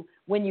to,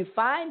 when you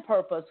find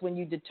purpose, when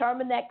you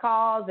determine that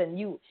cause, and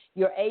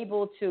you're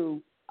able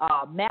to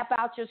map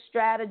out your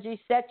strategy,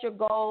 set your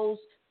goals,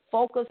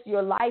 focus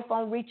your life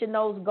on reaching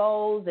those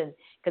goals, and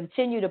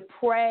continue to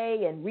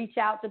pray and reach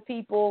out to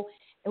people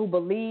who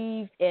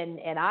believe.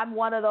 And I'm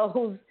one of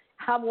those.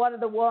 I'm one of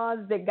the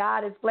ones that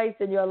God has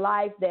placed in your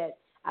life that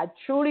I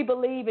truly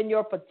believe in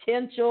your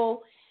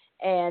potential,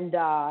 and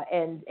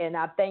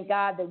I thank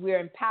God that we're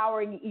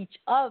empowering each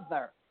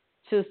other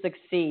to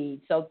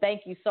succeed. So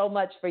thank you so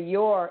much for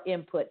your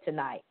input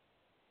tonight.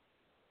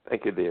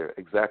 Thank you, dear.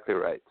 Exactly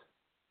right.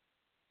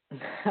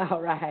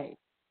 All right.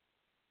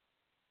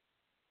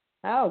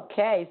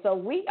 Okay, so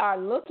we are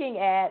looking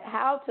at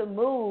how to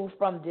move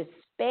from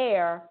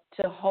despair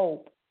to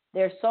hope.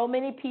 There's so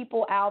many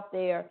people out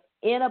there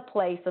in a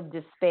place of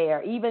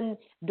despair, even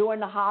during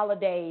the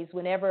holidays,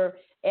 whenever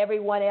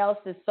everyone else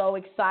is so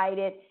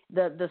excited.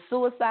 The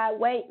suicide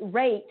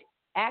rate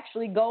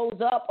actually goes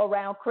up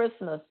around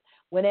Christmas,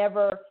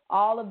 whenever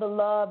all of the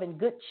love and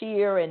good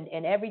cheer and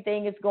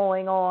everything is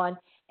going on.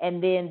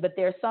 But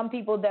there's some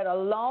people that are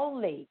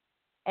lonely,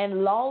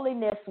 and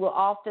loneliness will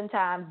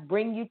oftentimes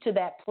bring you to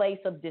that place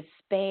of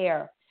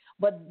despair.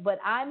 But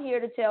I'm here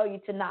to tell you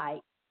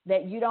tonight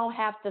that you don't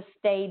have to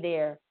stay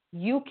there.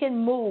 You can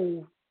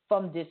move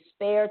from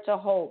despair to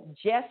hope,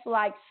 just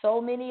like so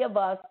many of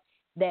us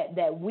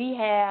that we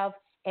have.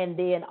 And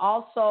then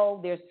also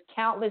there's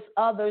countless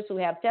others who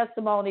have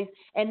testimonies.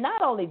 And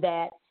not only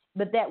that,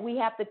 but that we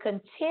have to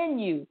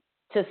continue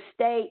to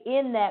stay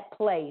in that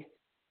place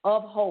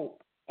of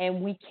hope.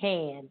 And we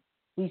can.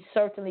 We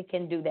certainly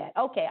can do that.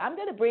 Okay, I'm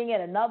going to bring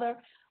in another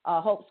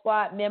Hope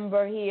Squad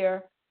member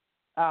here.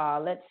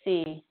 Let's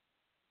see.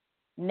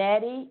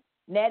 Nettie,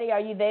 are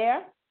you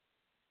there?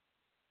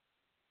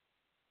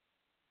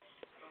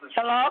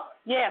 Hello?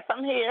 Yes,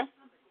 I'm here.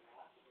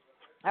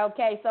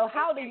 Okay, so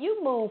how do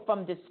you move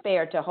from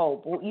despair to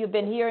hope? You've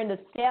been hearing the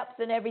steps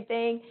and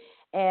everything,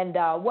 and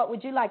what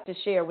would you like to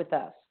share with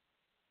us?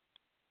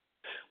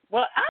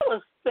 Well, I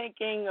was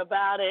thinking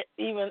about it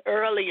even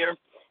earlier,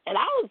 and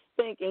I was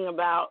thinking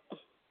about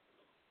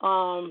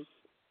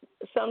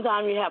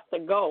sometimes you have to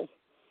go.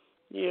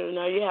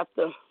 You have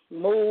to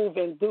move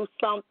and do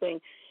something.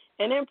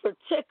 And in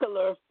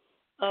particular,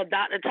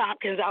 Dr.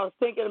 Tompkins, I was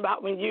thinking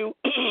about when you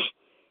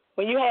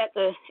when you had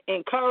to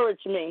encourage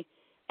me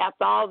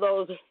after all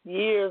those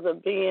years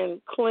of being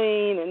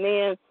clean and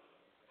then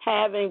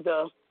having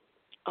the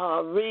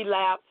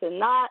relapse and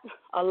not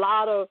a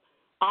lot of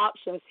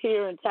options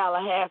here in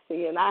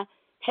Tallahassee, and I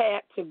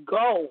had to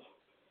go,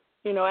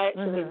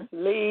 actually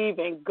leave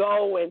and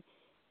go,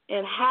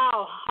 and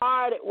how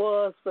hard it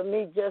was for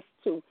me just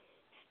to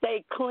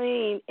stay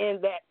clean in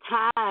that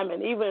time,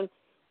 and even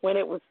when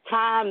it was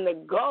time to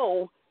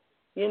go,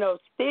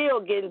 still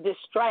getting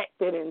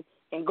distracted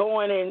and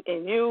going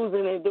and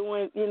using and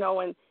doing,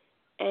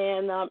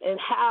 and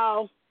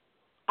how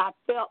I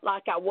felt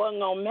like I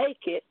wasn't going to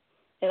make it,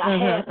 and I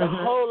had to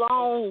hold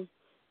on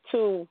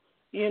to,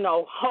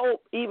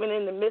 hope even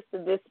in the midst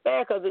of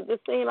despair, because it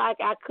just seemed like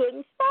I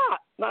couldn't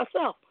stop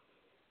myself.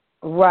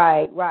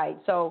 Right.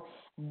 So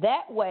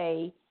that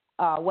way,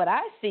 what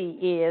I see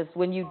is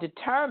when you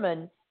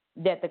determine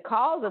that the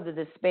cause of the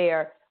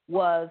despair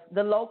was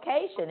the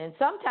location. And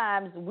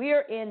sometimes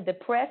we're in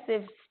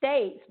depressive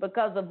states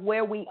because of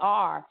where we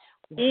are,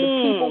 the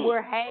people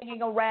we're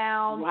hanging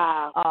around,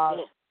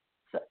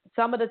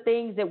 some of the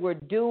things that we're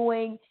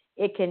doing.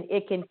 It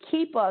can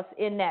keep us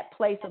in that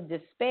place of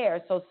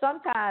despair. So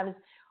sometimes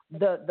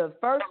the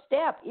first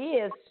step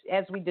is,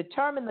 as we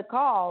determine the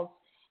cause,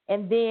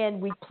 and then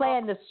we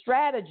plan the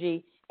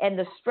strategy, and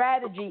the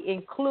strategy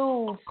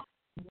includes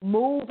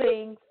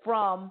moving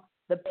from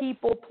the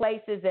people,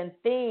 places, and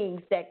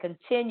things that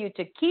continue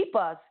to keep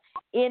us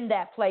in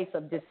that place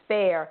of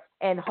despair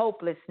and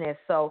hopelessness.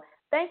 So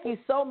thank you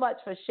so much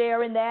for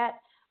sharing that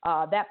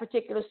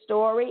particular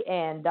story,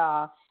 and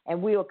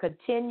we will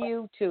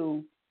continue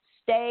to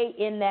stay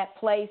in that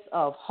place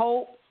of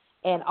hope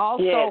and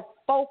also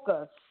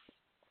focus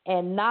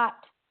and not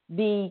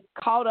be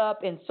caught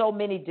up in so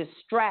many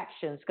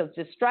distractions, because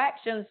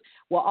distractions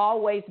will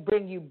always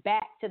bring you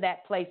back to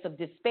that place of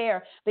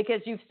despair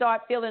because you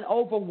start feeling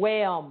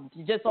overwhelmed.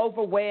 You're just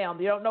overwhelmed.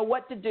 You don't know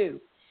what to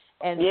do.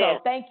 And so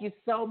thank you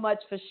so much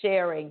for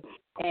sharing,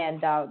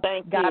 and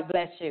God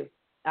bless you.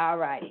 All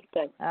right.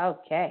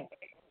 Okay.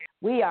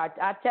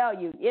 I tell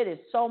you, it is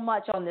so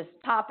much on this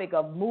topic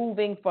of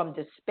moving from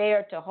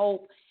despair to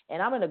hope.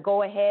 And I'm going to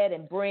go ahead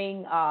and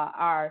bring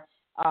our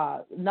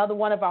another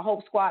one of our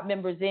Hope Squad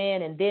members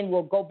in, and then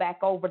we'll go back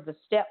over the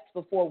steps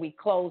before we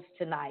close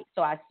tonight.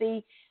 So I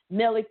see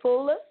Millie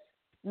Poulos.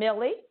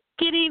 Millie?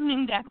 Good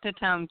evening, Dr.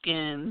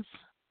 Tompkins.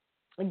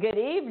 Good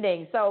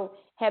evening. So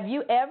have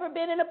you ever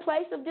been in a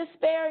place of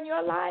despair in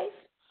your life?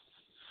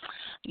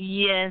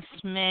 Yes,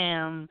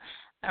 ma'am.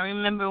 I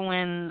remember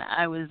when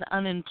I was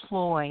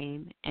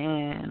unemployed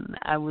and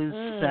I was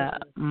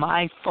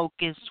my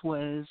focus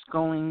was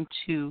going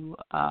to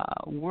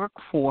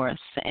workforce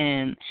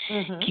and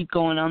keep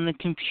going on the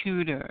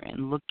computer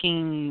and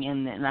looking,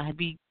 and then I'd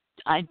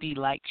be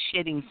like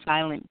shedding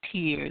silent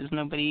tears.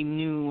 Nobody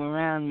knew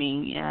around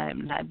me,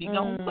 and I'd be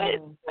going, when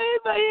am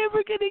I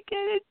ever going to get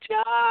a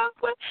job?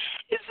 What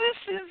is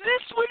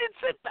this what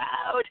it's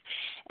about?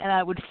 And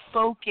I would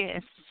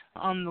focus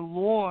on the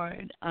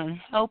Lord,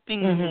 on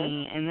helping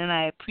me, and then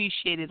I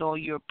appreciated all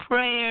your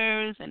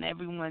prayers, and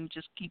everyone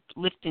just keep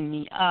lifting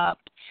me up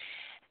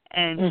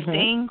and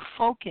staying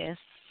focused.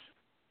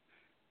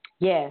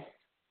 Yes.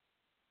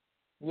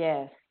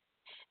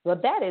 Well,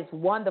 that is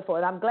wonderful,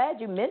 and I'm glad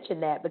you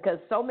mentioned that, because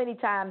so many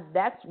times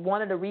that's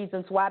one of the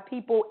reasons why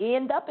people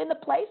end up in a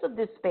place of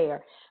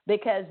despair,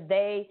 because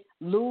they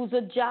lose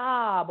a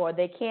job or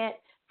they can't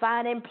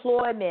find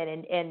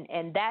employment,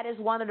 and that is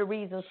one of the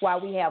reasons why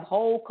we have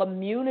whole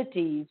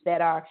communities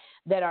that are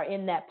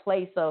in that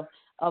place of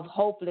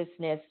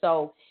hopelessness.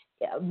 So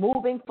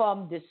moving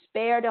from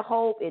despair to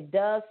hope, it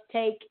does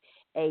take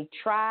a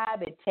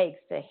tribe, it takes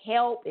the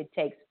help, it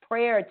takes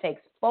prayer, it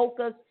takes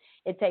focus,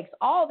 it takes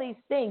all these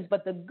things.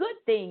 But the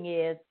good thing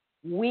is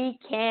we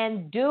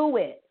can do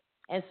it.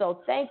 And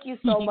so thank you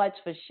so much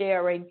for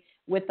sharing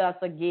with us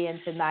again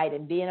tonight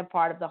and being a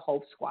part of the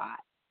Hope Squad.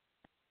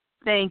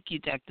 Thank you,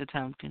 Dr.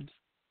 Tompkins.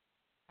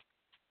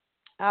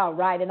 All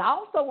right. And I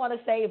also want to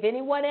say, if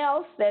anyone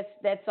else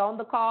that's on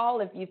the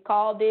call, if you've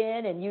called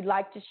in and you'd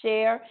like to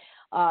share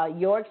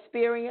your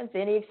experience,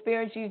 any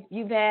experience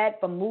you've had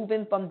from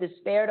moving from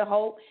despair to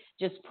hope,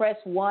 just press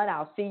 1.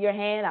 I'll see your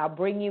hand. I'll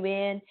bring you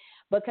in,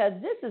 because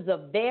this is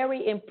a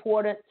very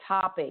important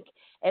topic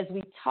as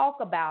we talk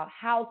about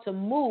how to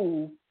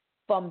move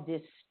from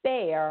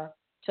despair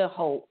to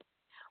hope.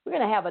 We're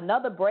going to have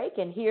another break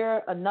and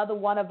hear another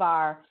one of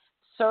our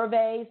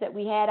surveys that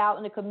we had out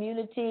in the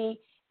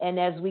community, and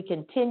as we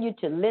continue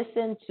to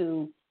listen,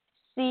 to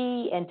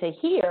see, and to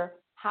hear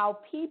how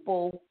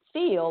people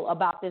feel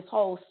about this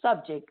whole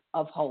subject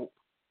of hope.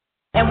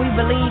 And we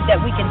believe that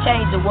we can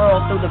change the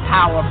world through the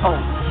power of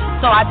hope.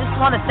 So I just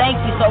want to thank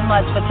you so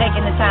much for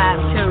taking the time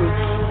to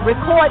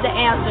record the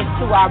answers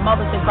to our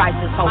Mothers in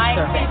Crisis Hope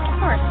Survey. Of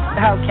course.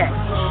 Okay.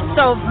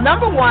 So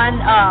number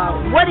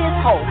 1, what is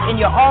hope in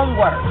your own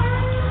words?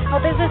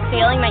 Hope is this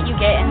feeling that you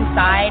get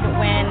inside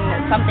when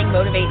something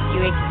motivates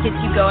you. It gets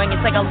you going.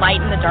 It's like a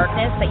light in the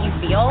darkness that you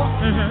feel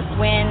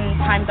when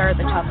times are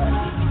the toughest.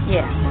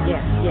 Yes.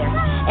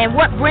 And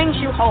what brings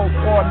you hope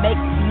or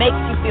makes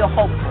you feel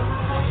hopeful?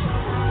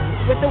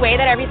 with the way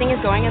that everything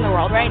is going in the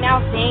world right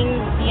now, seeing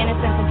the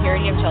innocence and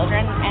purity of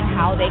children and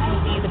how they can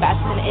see the best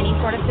in any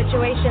sort of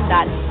situation,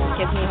 that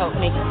gives me hope,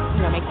 makes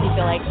me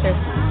feel like there's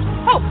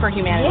hope for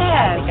humanity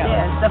as it goes.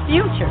 Yes, the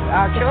future,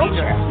 our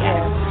children.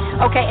 Yes.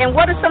 Okay, and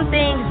what are some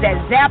things that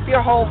zap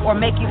your hope or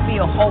make you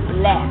feel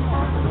hopeless?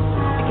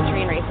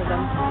 Bigotry and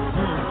racism.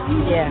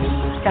 Yes,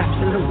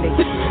 absolutely.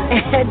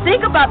 And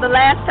think about the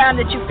last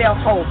time that you felt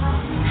hope.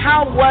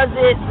 How was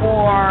it,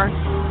 or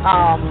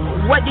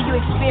what do you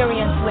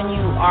experience when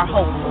you are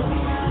hopeful?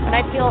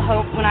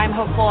 When I'm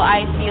hopeful,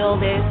 I feel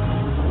this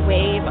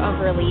wave of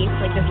relief,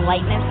 like this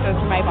lightness go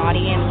through my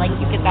body, and like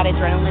you get that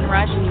adrenaline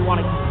rush and you want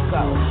to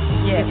go.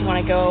 Yes. You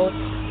want to go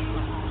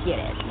get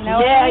it. You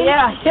know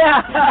Yeah.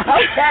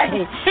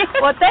 Okay.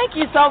 Well, thank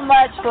you so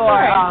much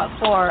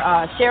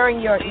for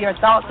sharing your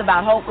thoughts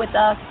about hope with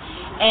us.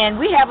 And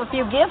we have a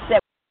few gifts that.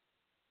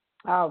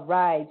 All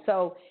right.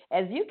 So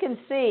as you can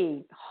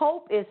see,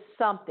 hope is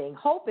something.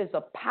 Hope is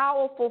a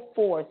powerful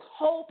force.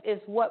 Hope is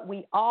what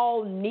we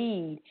all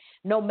need.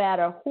 No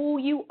matter who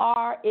you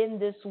are in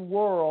this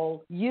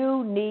world,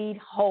 you need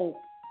hope.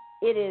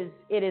 It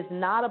is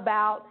not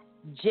about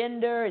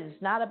gender.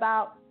 It's not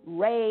about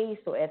race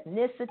or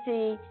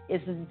ethnicity.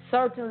 It's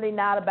certainly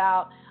not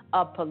about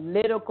a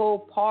political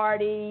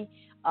party.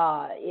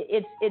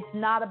 It's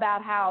not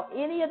about how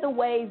any of the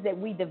ways that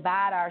we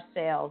divide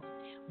ourselves,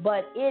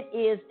 but it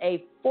is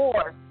a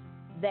force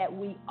that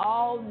we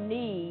all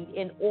need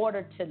in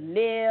order to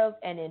live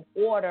and in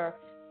order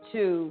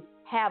to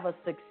have a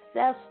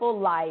successful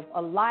life,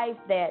 a life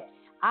that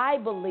I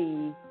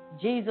believe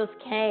Jesus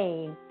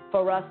came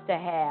for us to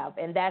have,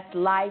 and that's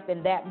life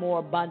and that more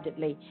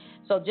abundantly.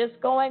 So just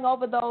going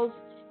over those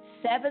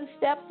 7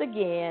 steps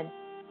again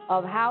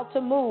of how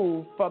to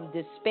move from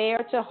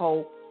despair to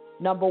hope.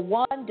 Number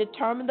 1,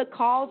 determine the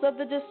cause of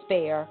the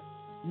despair.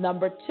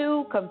 Number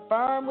 2,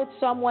 confirm with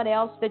someone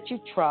else that you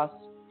trust.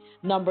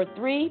 Number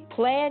 3,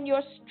 plan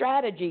your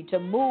strategy to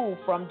move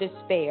from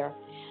despair.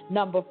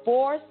 Number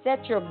 4,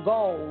 set your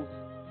goals.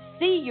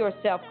 See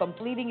yourself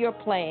completing your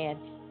plan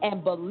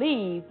and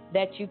believe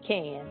that you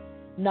can.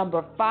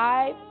 Number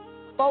 5,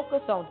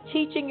 focus on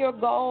reaching your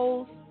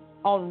goals.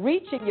 I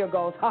always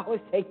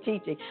say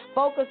teaching.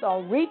 Focus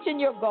on reaching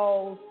your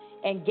goals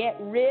and get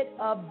rid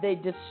of the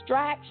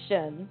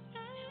distractions.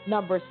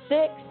 Number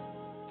 6,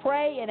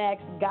 pray and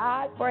ask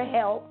God for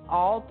help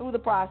all through the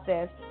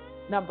process.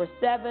 Number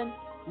 7,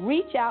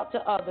 reach out to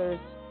others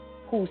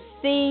who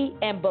see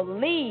and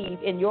believe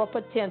in your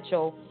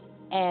potential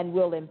and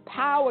will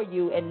empower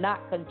you and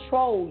not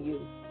control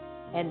you.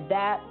 And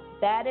that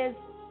is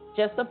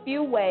just a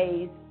few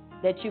ways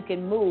that you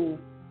can move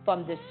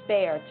from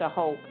despair to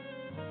hope.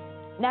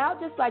 Now,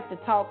 I'd just like to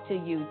talk to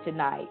you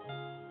tonight.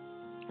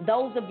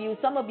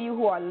 Some of you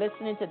who are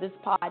listening to this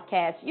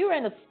podcast, you're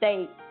in a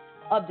state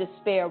of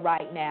despair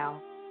right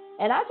now.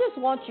 And I just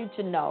want you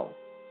to know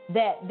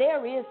that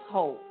there is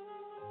hope,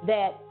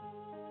 that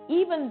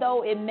even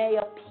though it may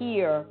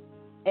appear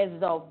as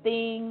though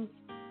things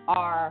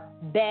are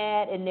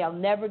bad and they'll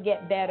never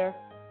get better,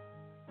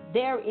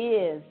 there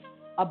is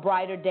a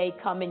brighter day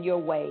coming your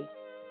way.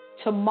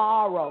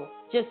 Tomorrow,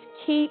 just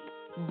keep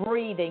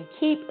breathing,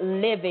 keep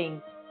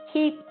living,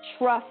 keep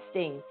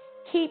trusting,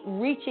 keep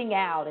reaching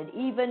out, and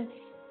even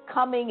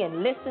coming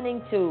and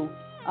listening to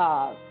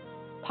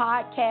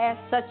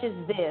podcasts such as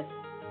this.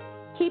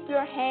 Keep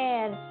your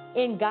hand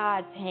in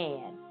God's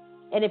hand.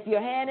 And if your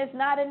hand is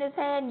not in his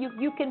hand,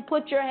 you can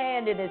put your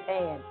hand in his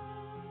hand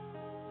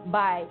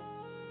by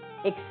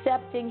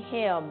accepting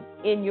him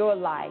in your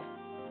life.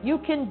 You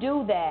can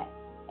do that.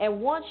 And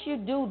once you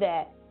do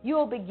that,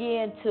 you'll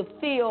begin to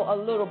feel a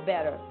little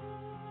better.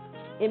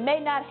 It may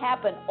not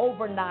happen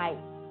overnight,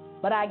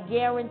 but I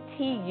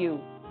guarantee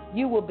you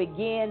will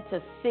begin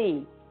to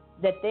see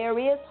that there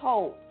is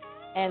hope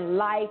and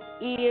life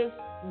is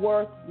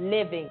worth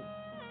living.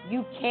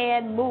 You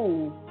can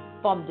move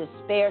from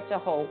despair to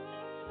hope.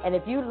 And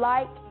if you'd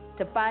like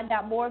to find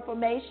out more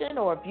information,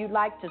 or if you'd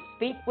like to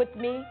speak with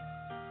me,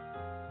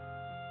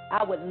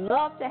 I would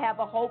love to have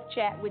a hope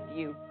chat with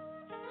you.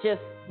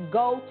 Just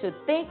go to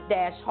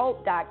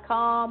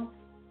think-hope.com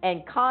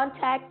and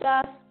contact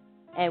us,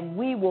 and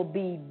we will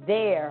be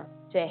there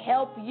to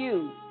help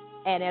you.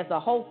 And as a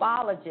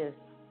hopeologist,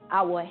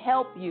 I will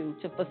help you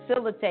to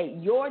facilitate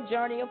your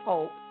journey of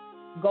hope.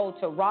 Go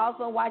to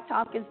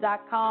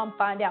RosalindYTompkins.com,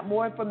 find out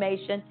more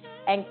information,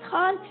 and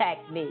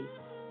contact me.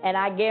 And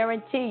I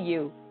guarantee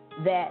you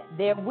that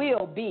there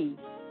will be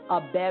a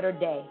better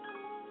day.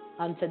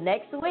 Until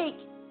next week,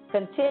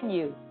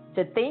 continue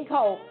to think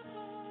hope,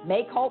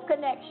 make hope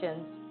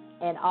connections,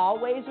 and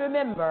always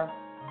remember,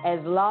 as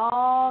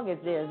long as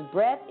there's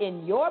breath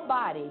in your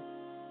body,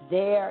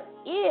 there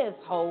is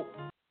hope,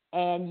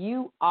 and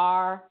you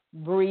are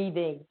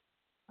breathing.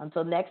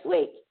 Until next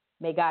week,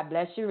 may God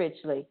bless you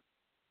richly.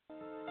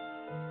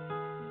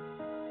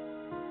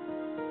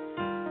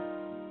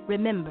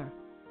 Remember,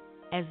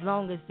 as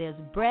long as there's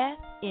breath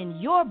in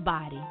your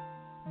body,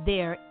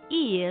 there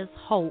is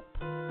hope.